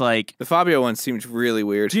where it's like the Fabio one seemed really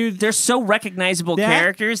weird. Dude, they're so recognizable That-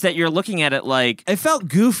 characters that you're looking at it like. it felt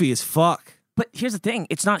goofy as fuck. But here's the thing: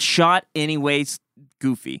 it's not shot anyways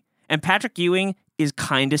goofy, and Patrick Ewing is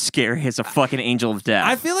kind of scary as a fucking angel of death.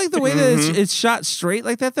 I feel like the way that it's shot straight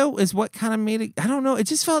like that, though, is what kind of made it. I don't know. It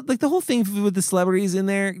just felt like the whole thing with the celebrities in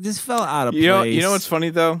there just felt out of place. You know what's funny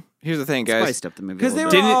though? Here's the thing, guys. Spiced up the movie a Because they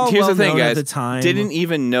little were bit. all Here's the thing, well-known guys. at the time. Didn't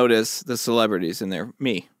even notice the celebrities in there.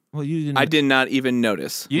 Me, Well, you didn't. I did not even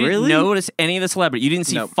notice. you didn't Really? notice any of the celebrity. You didn't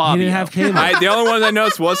see Nope. Fabio. You didn't have cable. The only one I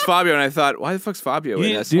noticed was Fabio, and I thought, why the fuck's Fabio You in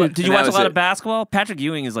didn't- this? what, did you And watch that a lot was of basketball? Patrick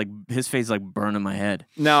Ewing is like his face is like burning my head.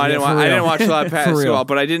 No, I Yeah, didn't. for I didn't real. watch a lot of For real. basketball,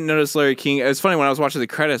 but I didn't notice Larry King. It was funny when I was watching the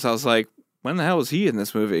credits. I was like, when the hell was he in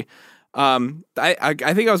this movie? I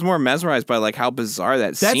think I was more mesmerized by like how bizarre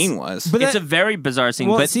that That's- scene was. but It's that- a very bizarre scene.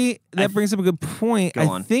 Well, but see, that brings up a good point. Go I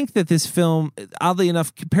on. think that this film, oddly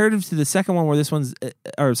enough, comparative to the second one, where this one's,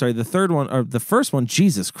 or sorry, the third one, or the first one,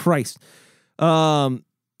 Jesus Christ,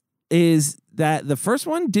 is that the first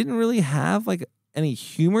one didn't really have like any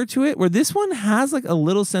humor to it, where this one has like a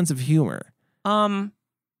little sense of humor.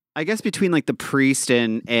 I guess between like the priest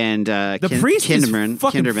and The priest Kinderman, is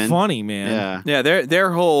fucking Kinderman. funny, man. Yeah. yeah,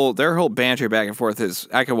 their whole banter back and forth is.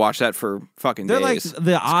 I could watch that for fucking They're days. like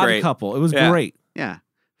the odd great. couple. It was Yeah. great. Yeah.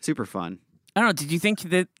 Super fun. I don't know. Did you think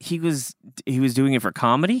that he was doing it for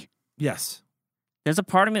comedy? Yes. There's a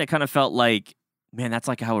part of me that kind of felt like, man, that's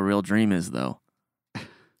like how a real dream is, though.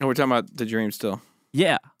 And we're talking about the dream still.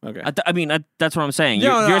 Yeah. Okay. That's what I'm saying.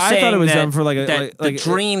 No, You're I saying thought it was that, done for like a that like the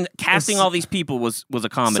dream casting it's- all these people was a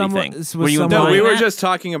comedy Somewhat- thing. was Were you somewhat- No, implying we were that? just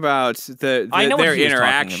talking about I know what their he was talking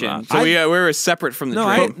interaction. about. So we were separate from the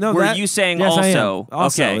No, dream. Were that- you saying yes, I am. also?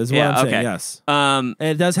 Also Okay, is what yeah, I'm saying. okay. Yes. And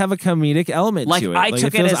it does have a comedic element like to it. I Like,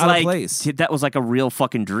 took it feels as out of like place. that was like a real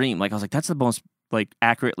fucking dream. Like I was like, that's the most like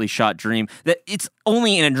accurately shot dream. That it's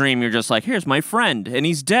only in a dream you're just like, here's my friend and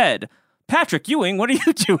he's dead. Patrick Ewing, what are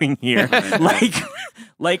you doing here?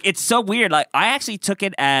 like it's so weird. Like I actually took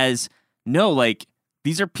it as no, like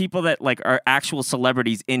these are people that like are actual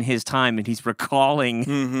celebrities in his time and he's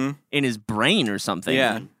recalling in his brain or something.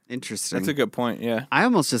 Yeah, Interesting. that's a good point. Yeah. I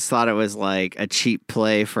almost just thought it was like a cheap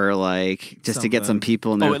play for like just to get some Something.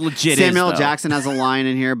 people in there. Oh, it legit is, Samuel though. Jackson has a line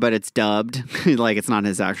in here, but it's dubbed. Like it's not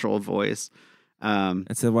his actual voice.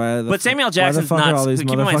 And so why? But Samuel Jackson's why the fuck are not. all these Keep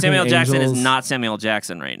in mind, motherfucking Samuel Jackson is angels? not Samuel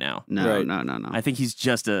Jackson right now. No, Right. no. I think he's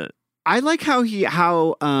just a. I like how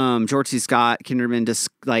George C. Scott, Kinderman, just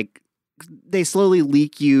like they slowly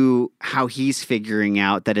leak you how he's figuring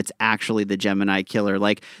out that it's actually the Gemini killer.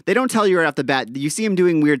 Like they don't tell you right off the bat. You see him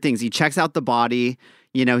doing weird things. He checks out the body.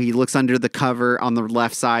 You know, he looks under the cover on the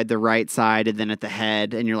left side, the right side, and then at the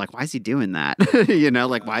head. And you're like, why is he doing that? You know,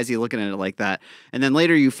 like, why is he looking at it like that? And then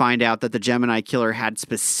later you find out that the Gemini killer had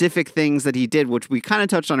specific things that he did, which we kind of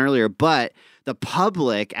touched on earlier, but the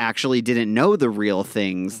public actually didn't know the real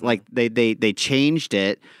things. Like they changed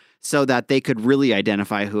it so that they could really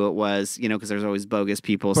identify who it was, you know, because there's always bogus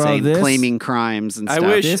people Bro, saying, this- claiming crimes and I stuff.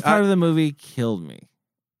 wish- This part of the movie killed me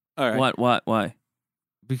All right. What? Why?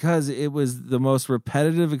 because it was the most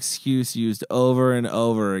repetitive excuse used over and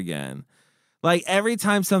over again. Like every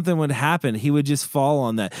time something would happen, he would just fall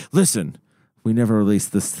on that. Listen, We never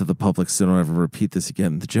released this to the public, so don't ever repeat this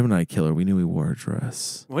again. The Gemini killer, we knew he wore a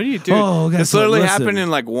dress. What do you do? Oh, guys, this literally listen. happened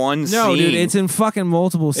in like one scene. No, dude, it's in fucking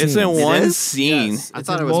multiple scenes. It's in one is? scene. Yes, I it's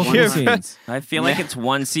thought in it was multiple one scenes. I feel like it's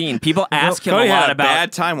one scene. People ask him Cody a lot had a about.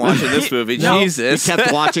 bad time watching this movie. No. He Jesus.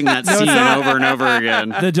 kept watching that scene over and over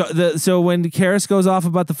again. So when Karras goes off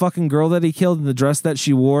about the fucking girl that he killed and the dress that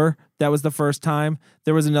she wore, that was the first time.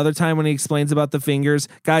 There was another time when he explains about the fingers.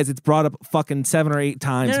 Guys, it's brought up fucking 7 or 8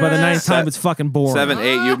 times. By the 9th time, it's fucking boring. 7,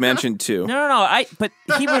 8. You mentioned 2. No. But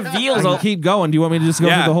he reveals. I can keep going. Do you want me to just go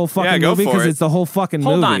Yeah. through the whole fucking Yeah, go movie? for Because it. it's the whole fucking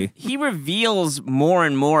Hold movie. on. He reveals more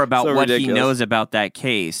and more about So what he ridiculous. knows about that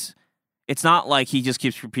case. It's not like he just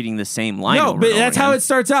keeps repeating the same line. No, over but and that's over how again. it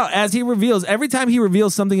starts out. As he reveals, every time he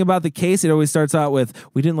reveals something about the case, it always starts out with,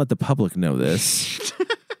 "We didn't let the public know this."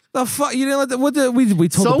 The fuck, you didn't let the we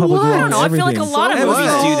told So the public. what? wrong I don't know, I feel like a everything. lot of It was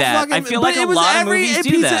movies the do whole that. I feel like but a it was lot of every movies do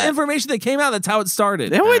piece that. of information that came out. That's how it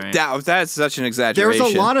started. That would, Right. that's such an There exaggeration.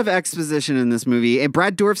 was a lot of exposition in this movie, and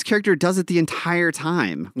Brad Dourif's character does it the entire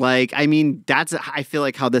time. Like, I mean, that's I feel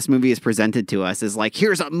like how this movie is presented to us is like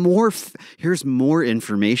here's more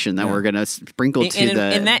information that we're gonna sprinkle to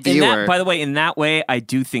the viewer. By the way, in that way, I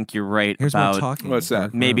do think you're right Here's more about talking. What's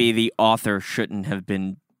that? maybe the author shouldn't have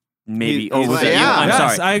been He's over like, the. yeah. I'm Yes,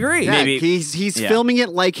 sorry. I agree. yeah, maybe- he's yeah. filming it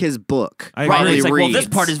like his book. I Right, agree. it's like, well, this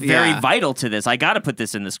reads. part is very Yeah. vital to this. I got to put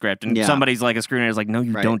this in the script, and Yeah. somebody's like a screenwriter's like, no,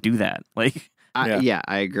 you Right. don't do that. Like, Yeah,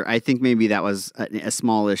 I agree. I think maybe that was a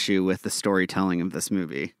small issue with the storytelling of this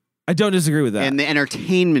movie I don't disagree with that. and the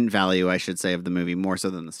entertainment value, I should say, of the movie more so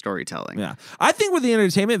than the storytelling. Yeah, I think where the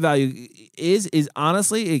entertainment value is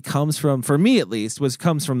honestly it comes from, for me at least,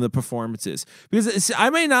 comes from the performances, because I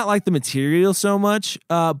may not like the material so much,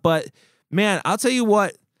 but man, I'll tell you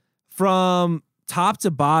what, from top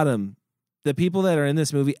to bottom, the people that are in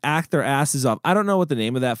this movie act their asses off. I don't know what the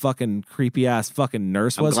name of that fucking creepy ass fucking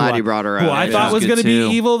nurse I'm was. glad who you brought her who up. I Yeah, thought she was was going to good be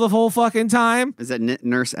too. evil the whole fucking time. Is that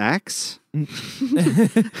Nurse X? X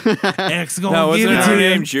going No, to wasn't give it her to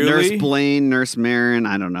name you. Julie? Nurse Blaine, Nurse Marin.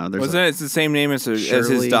 I don't know. There's Wasn't it? It's the same name as his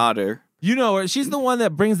Shirley. daughter. You know her. She's the one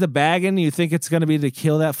that brings the bag in. You think it's going to be to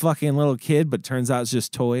kill that fucking little kid, but turns out it's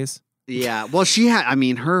just toys. yeah. Well, she had. I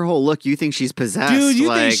mean, her whole look. You think she's possessed, Dude, you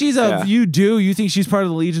like, think she's a yeah. you think she's part of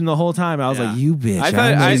the Legion the whole time. I was Yeah. like, you bitch. I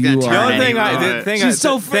thought know I, She's you gonna the turn are. only thing anyway. I thing She's I,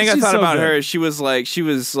 so thing I she's thought so about good. her is she was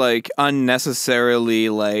like unnecessarily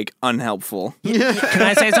like unhelpful. can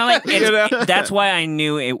I say something? You know? That's why I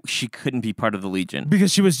knew she couldn't be part of the Legion.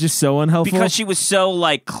 Because she was just so unhelpful. Because she was so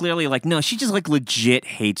like clearly like, no, she just like legit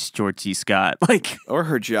hates George C. Scott. Like, Or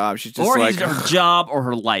her job. She's just or like her job or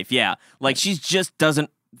her life. Yeah. Like, she just doesn't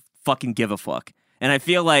fucking give a fuck. And I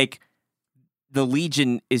feel like the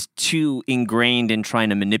Legion is too ingrained in trying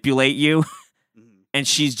to manipulate you. And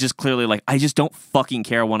she's just clearly like, I just don't fucking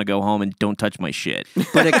care. I want to go home and don't touch my shit.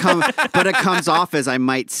 but it comes off as I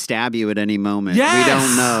might stab you at any moment. Yes! We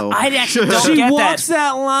don't know. I actually don't she get walks that.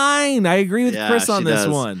 that line. I agree with Yeah, Chris on she this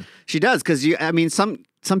does. one. She does because I mean, some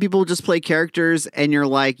people just play characters and you're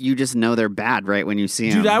like, you just know they're bad right when you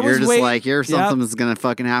see them. Dude, I you're was just waiting- like, something's gonna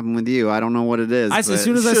fucking happen with you. I don't know what it is. As but-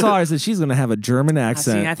 soon as I saw her, I said, she's going to have a German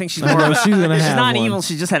accent. See, I think she's I more. know she's gonna she's have not one. evil.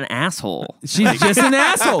 She's just an asshole. She's just an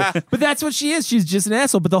asshole. But that's what she is. She's just an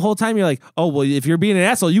asshole. But the whole time you're like, oh, well, if you're being an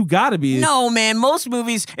asshole, you got to be. No, man. Most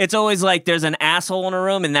movies, it's always like there's an asshole in a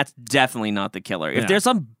room, and that's definitely not the killer. If Yeah. there's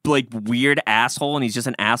some like weird asshole and he's just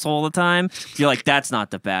an asshole all the time, you're like, that's not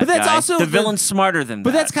the bad But that's guy. also- the villain's smarter than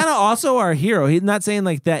But that. that's kind of also our hero. He's not saying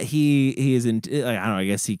like that he is, I don't know, I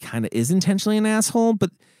guess he kind of is intentionally an asshole, but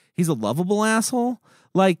he's a lovable asshole.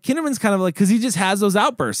 Like, Kinnaman's kind of like, because he just has those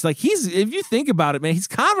outbursts. Like, if you think about it, man, he's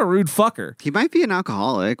kind of a rude fucker. he might be an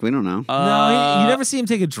alcoholic. We don't know. No, you never see him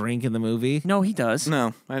take a drink in the movie. No, he does.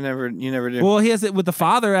 No, you never do. Well, he has it with the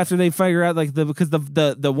father after they figure out because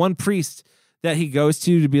the one priest that he goes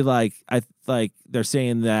to be like, they're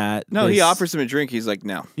saying that no, this- he offers him a drink. He's like,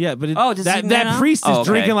 no. Yeah, but Does he that know? priest is Oh, okay.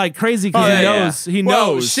 drinking like crazy because Oh, he yeah, knows he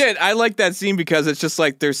Well, knows. shit, I like that scene because it's just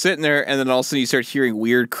like they're sitting there and then all of a sudden you start hearing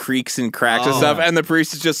weird creaks and cracks and stuff, and the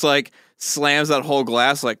priest is just like slams that whole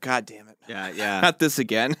glass like, God damn it. Yeah. Not this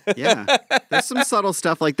again. Yeah, there's some subtle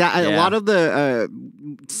stuff like that. A Yeah. lot of the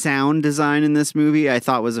sound design in this movie I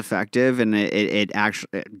thought was effective, and it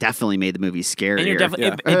actually definitely made the movie scarier. And you're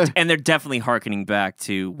definitely, Yeah. and they're definitely harkening back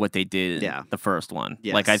to what they did in Yeah. the first one.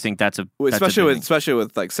 Yes. Like, I think that's a especially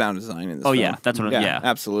with like sound design in this. Oh, film. yeah, that's what yeah.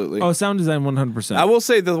 absolutely. Oh, sound design 100%. I will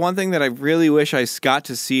say the one thing that I really wish I got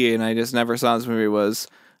to see and I just never saw in this movie was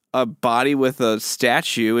a body with a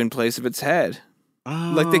statue in place of its head.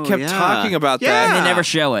 Like they kept yeah. talking about Yeah. And that. they never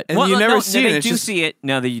show it. And you never see it. They It's do just- see it.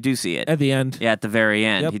 No, you do see it. At the end. Yeah, at the very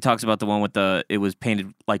end. Yep. He talks about the one with it was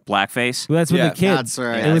painted like blackface. Well, that's with Yeah. the kid. That's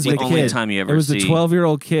right. It was That's the the only kid. time you ever It was the see-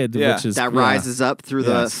 12-year-old kid, Yeah. which is That yeah. rises up through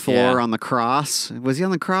the Yes. floor Yeah. on the cross. Was he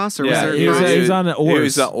on the cross or Yeah, was there he a was- cross? he was on the oars. He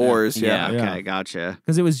was the oars. Yeah. Yeah. Okay, Yeah. gotcha.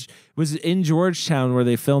 because it was in Georgetown where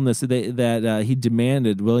they filmed this. That he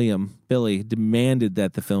demanded Billy demanded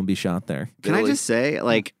that the film be shot there. Can I Billy. just say,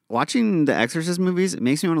 like, watching the Exorcist movies, it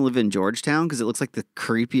makes me want to live in Georgetown because it looks like the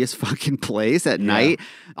creepiest fucking place at night.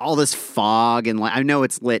 All this fog and like, I know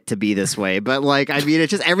it's lit to be this way, but like, I mean,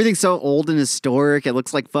 it's just everything's so old and historic. It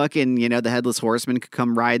looks like fucking, the Headless Horseman could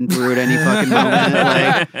come riding through at any fucking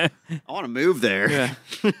moment. Like, I want to move there. Yeah.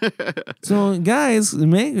 So, guys,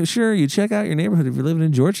 make sure you check out your neighborhood if you're living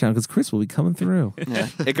in Georgetown because Chris will be coming through.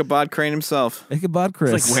 Ichabod Crane himself. Ichabod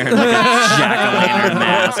Chris. It's like wearing like a jack-o'-lantern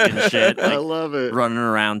mask and shit. I Like, love it. running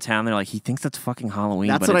around town. They're like, he thinks that's fucking Halloween,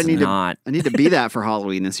 That's but what I it's need not. I need to be that for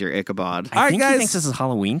Halloween this year, Ichabod. I All right, think guys. he thinks this is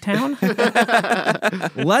Halloween Town.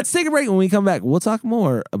 Let's take a break. When we come back, we'll talk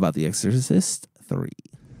more about The Exorcist 3.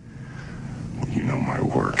 You know my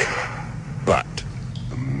work. But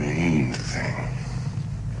the main thing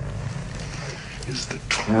is the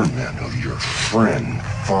torment of your friend,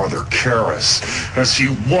 Father Karras, as he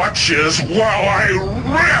watches while I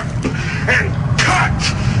rip and cut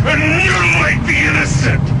and mutilate the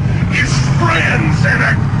innocent, his friends, and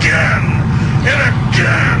again and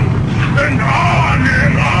again and on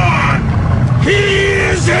and on. He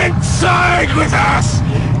is inside with us.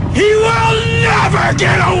 He will never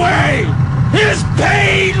get away. His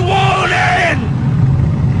pain won't end.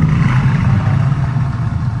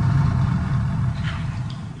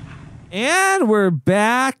 And we're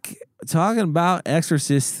back talking about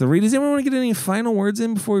Exorcist 3. Does anyone want to get any final words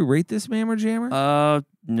in before we rate this Mammer Jammer?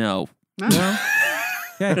 No. Okay.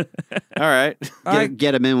 All right. All right.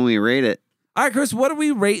 Get him in when we rate it. All right, Chris, what are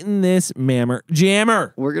we rating this Mammer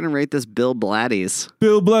Jammer? We're going to rate this Bill Blatties.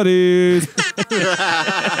 Bill Bloody.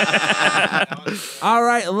 All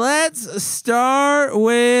right, let's start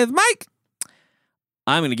with Mike.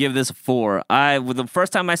 I'm gonna give this a 4. The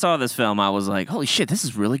first time I saw this film, I was like, "Holy shit, this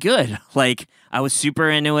is really good!" Like, I was super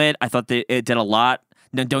into it. I thought that it did a lot.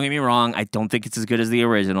 Now, don't get me wrong; I don't think it's as good as the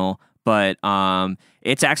original, but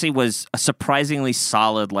it actually was a surprisingly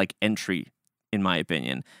solid like entry, in my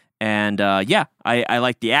opinion. And I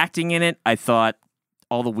liked the acting in it. I thought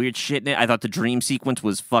all the weird shit in it. I thought the dream sequence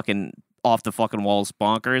was fucking off the fucking walls,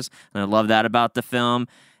 bonkers, and I love that about the film.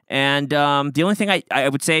 And the only thing I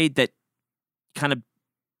would say that kind of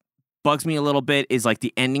bugs me a little bit is like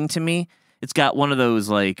the ending to me. It's got one of those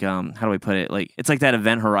like how do I put it? Like it's like that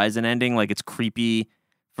Event Horizon ending. Like it's creepy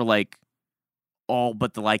for like all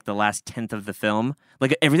but the last 10th of the film.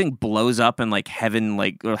 Like everything blows up and like heaven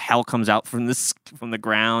or hell comes out from the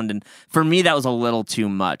ground. And for me that was a little too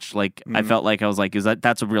much. Like I felt like I was like,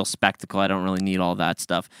 that's a real spectacle. I don't really need all that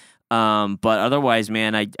stuff. But otherwise,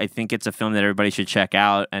 man, I think it's a film that everybody should check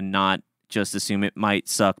out and not just assume it might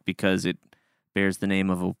suck because it bears the name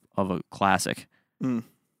of a classic.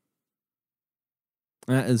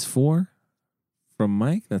 That is 4 from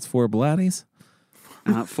Mike. That's 4 Bladdies.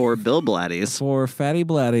 For Bill Blatties. 4 fatty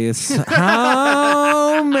Bladdies.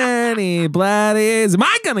 How many Bladdies am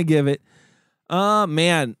I gonna give it?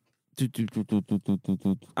 Man.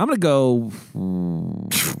 I'm gonna go.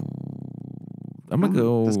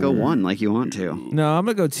 Let's go 1 like you want to. No, I'm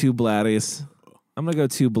gonna go 2 Bladdies. I'm gonna go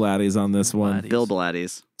 2 Bladdies on this one. Bill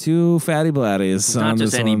Blatties. 2 fatty Bladdies It's on not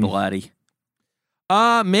this just any one. bloody.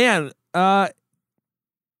 Man.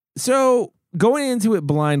 So going into it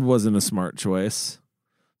blind wasn't a smart choice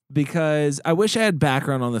because I wish I had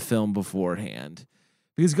background on the film beforehand.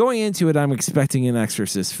 Because going into it, I'm expecting an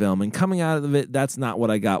Exorcist film, and coming out of it, that's not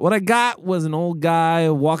what I got. What I got was an old guy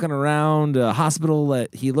walking around a hospital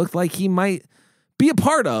that he looked like he might be a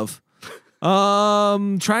part of.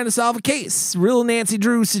 Trying to solve a case. Real Nancy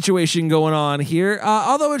Drew situation going on here.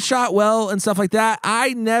 Although it's shot well and stuff like that,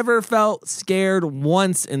 I never felt scared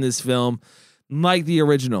once in this film like the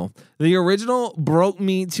original. The original broke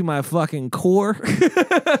me to my fucking core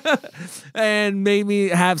and made me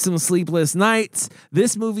have some sleepless nights.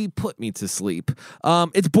 This movie put me to sleep.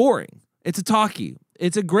 It's boring. It's a talkie.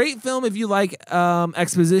 It's a great film if you like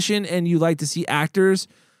exposition and you like to see actors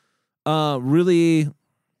really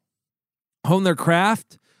hone their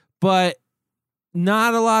craft, but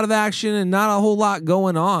not a lot of action and not a whole lot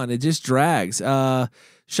going on. It just drags.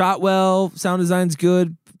 Shot well, sound design's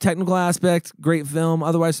good, technical aspect, great film.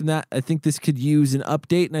 Otherwise from that, I think this could use an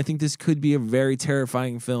update, and I think this could be a very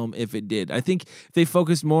terrifying film if it did. I think if they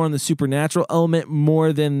focused more on the supernatural element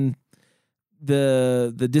more than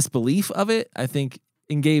the disbelief of it, I think,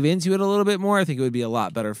 and gave into it a little bit more, I think it would be a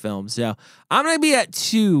lot better film. So I'm going to be at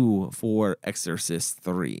 2 for Exorcist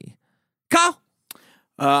 3. Kyle?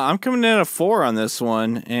 I'm coming in at a 4 on this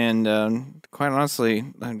one, and quite honestly,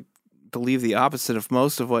 I believe the opposite of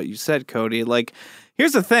most of what you said, Cody. Like,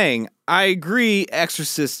 here's the thing. I agree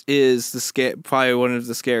Exorcist is probably one of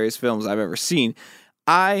the scariest films I've ever seen.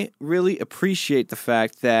 I really appreciate the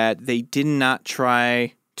fact that they did not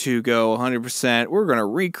try to go 100%. We're going to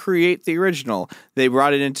recreate the original. They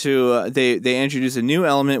brought it into, they introduced a new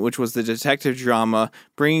element, which was the detective drama,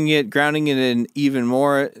 grounding it in even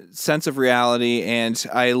more sense of reality. And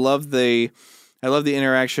I love the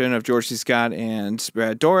interaction of George C. Scott and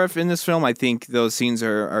Brad Dourif in this film. I think those scenes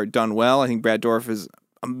are done well. I think Brad Dourif is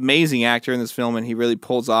an amazing actor in this film, and he really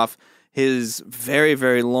pulls off his very,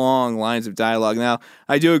 very long lines of dialogue. Now,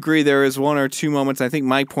 I do agree there is 1 or 2 moments, I think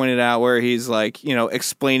Mike pointed out, where he's like,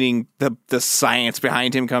 explaining the science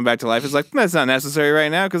behind him coming back to life. It's like, that's not necessary right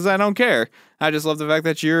now because I don't care. I just love the fact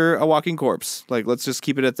that you're a walking corpse. Like, let's just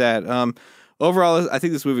keep it at that. Overall, I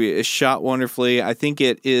think this movie is shot wonderfully. I think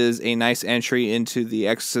it is a nice entry into the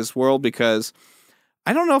Exorcist world because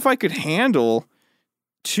I don't know if I could handle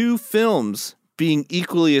 2 films being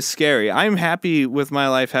equally as scary. I'm happy with my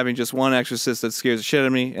life having just one Exorcist that scares the shit out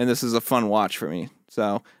of me, and this is a fun watch for me.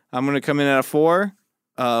 So I'm going to come in at a 4.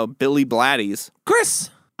 Billy Blatties. Chris?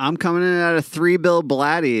 I'm coming in at a 3 Bill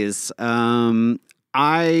Blatties.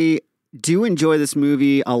 I do enjoy this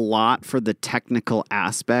movie a lot for the technical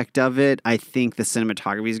aspect of it. I think the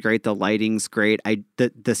cinematography is great. The lighting's great.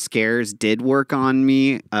 The scares did work on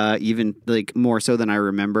me, even like more so than I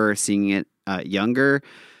remember seeing it younger.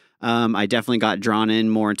 I definitely got drawn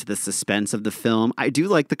in more into the suspense of the film. I do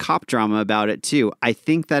like the cop drama about it too. I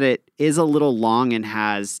think that it is a little long and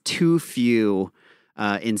has too few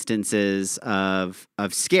instances of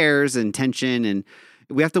scares and tension, and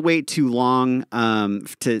we have to wait too long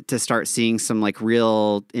to start seeing some like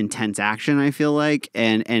real intense action, I feel like,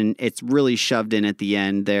 and it's really shoved in at the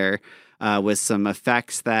end there with some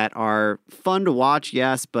effects that are fun to watch,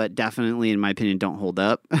 yes, but definitely in my opinion don't hold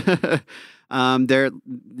up. There,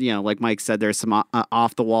 like Mike said, there's some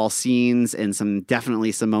off the wall scenes and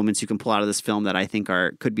definitely some moments you can pull out of this film that I think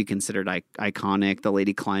could be considered iconic. The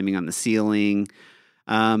lady climbing on the ceiling.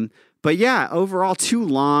 But yeah, overall too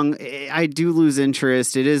long. I do lose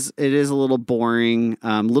interest. It is a little boring,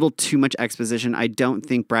 a little too much exposition. I don't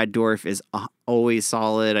think Brad Dourif is always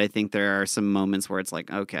solid. I think there are some moments where it's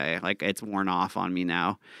like, okay, like it's worn off on me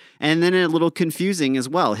now. And then a little confusing as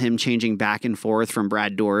well, him changing back and forth from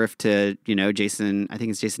Brad Dourif to, Jason, I think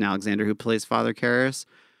it's Jason Alexander who plays Father Karras.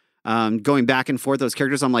 Going back and forth, those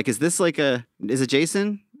characters, I'm like, is it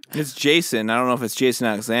Jason? It's Jason. I don't know if it's Jason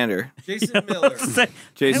Alexander. Jason Miller.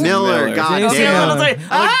 Jason Miller. God damn.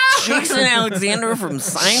 Jason Alexander from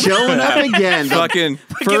Seinfeld. Showing up again. Fucking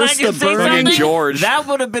first the burning George. That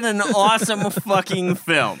would have been an awesome fucking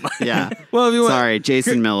film. Yeah. Well, if you want, sorry,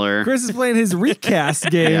 Jason Miller. Chris is playing his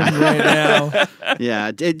recast game right now.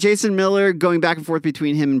 Yeah, Jason Miller, going back and forth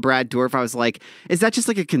between him and Brad Dourif, I was like, is that just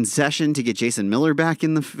like a concession to get Jason Miller back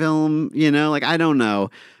in the film? Like, I don't know.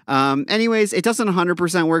 Anyways, it doesn't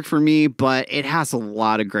 100% work for me, but it has a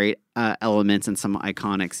lot of great elements and some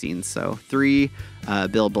iconic scenes. So 3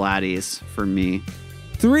 Bill Blatties for me.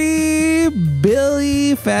 3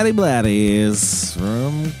 Billy Fatty Blatties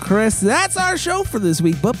from Chris. That's our show for this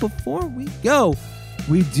week. But before we go,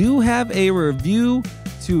 we do have a review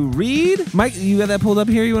to read. Mike, you got that pulled up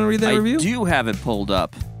here? You want to read that review? I do have it pulled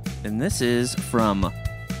up. And this is from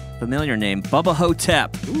familiar name, Bubba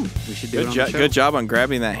Hotep. Ooh, we should do it on the show. Good job on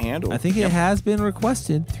grabbing that handle. I think it has been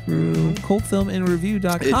requested through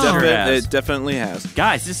cultfilmandreview.com. It definitely has.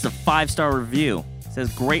 Guys, this is a 5-star review. It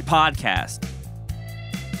says, great podcast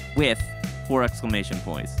with 4 exclamation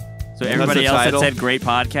points. So everybody else that said great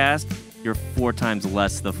podcast, you're 4 times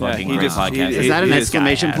less the fucking great podcast. Is that an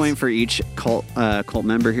exclamation point for each cult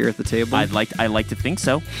member here at the table? I like to think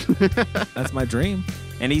so. That's my dream.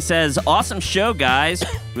 And he says, awesome show, guys.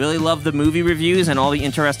 Really love the movie reviews and all the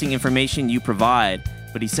interesting information you provide.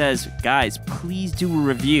 But he says, guys, please do a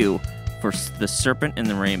review for The Serpent and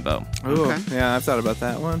the Rainbow. Ooh, okay. Yeah, I've thought about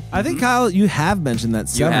that one. I think, Kyle, you have mentioned that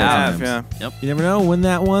several times. Yeah. Yep. You never know when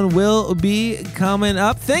that one will be coming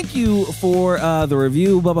up. Thank you for the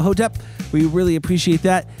review, Bubba Hotep. We really appreciate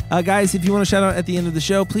that. Guys, if you want to shout out at the end of the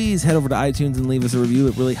show, please head over to iTunes and leave us a review.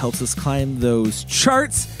 It really helps us climb those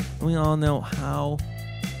charts. And we all know how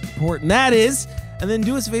important that is. And then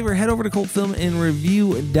do us a favor, head over to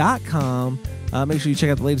cultfilmandreview.com. Make sure you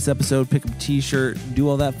check out the latest episode, pick up a t-shirt, do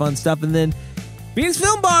all that fun stuff. And then Phoenix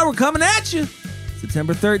Film Bar, we're coming at you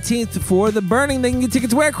September 13th for The Burning. They can get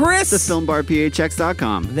tickets where, Chris?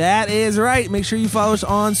 thefilmbarphx.com. That is right. Make sure you follow us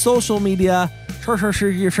on social media.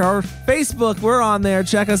 Facebook, we're on there.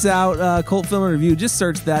 Check us out. Cult Film and Review. Just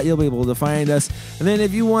search that. You'll be able to find us. And then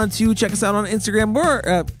if you want to check us out on Instagram,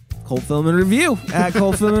 we're Cult Film and Review. At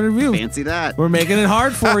Cult Film and Review. Fancy that. We're making it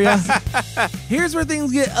hard for you. Here's where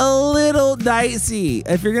things get a little dicey.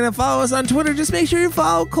 If you're going to follow us on Twitter, just make sure you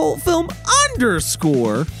follow Cult Film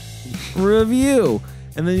 _review.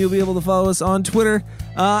 And then you'll be able to follow us on Twitter.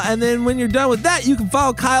 And then when you're done with that, you can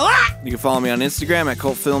follow Kyle at. You can follow me on Instagram at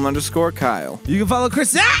cultfilm_Kyle. You can follow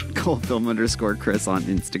Chris at. Cultfilm_Chris on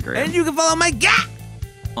Instagram. And you can follow Mike at.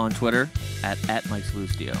 On Twitter at Mike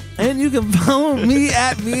Salustio. And you can follow me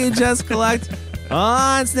at VHS Collect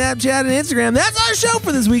on Snapchat and Instagram. That's our show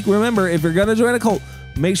for this week. Remember, if you're going to join a cult,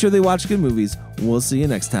 make sure they watch good movies. We'll see you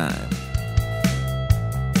next time.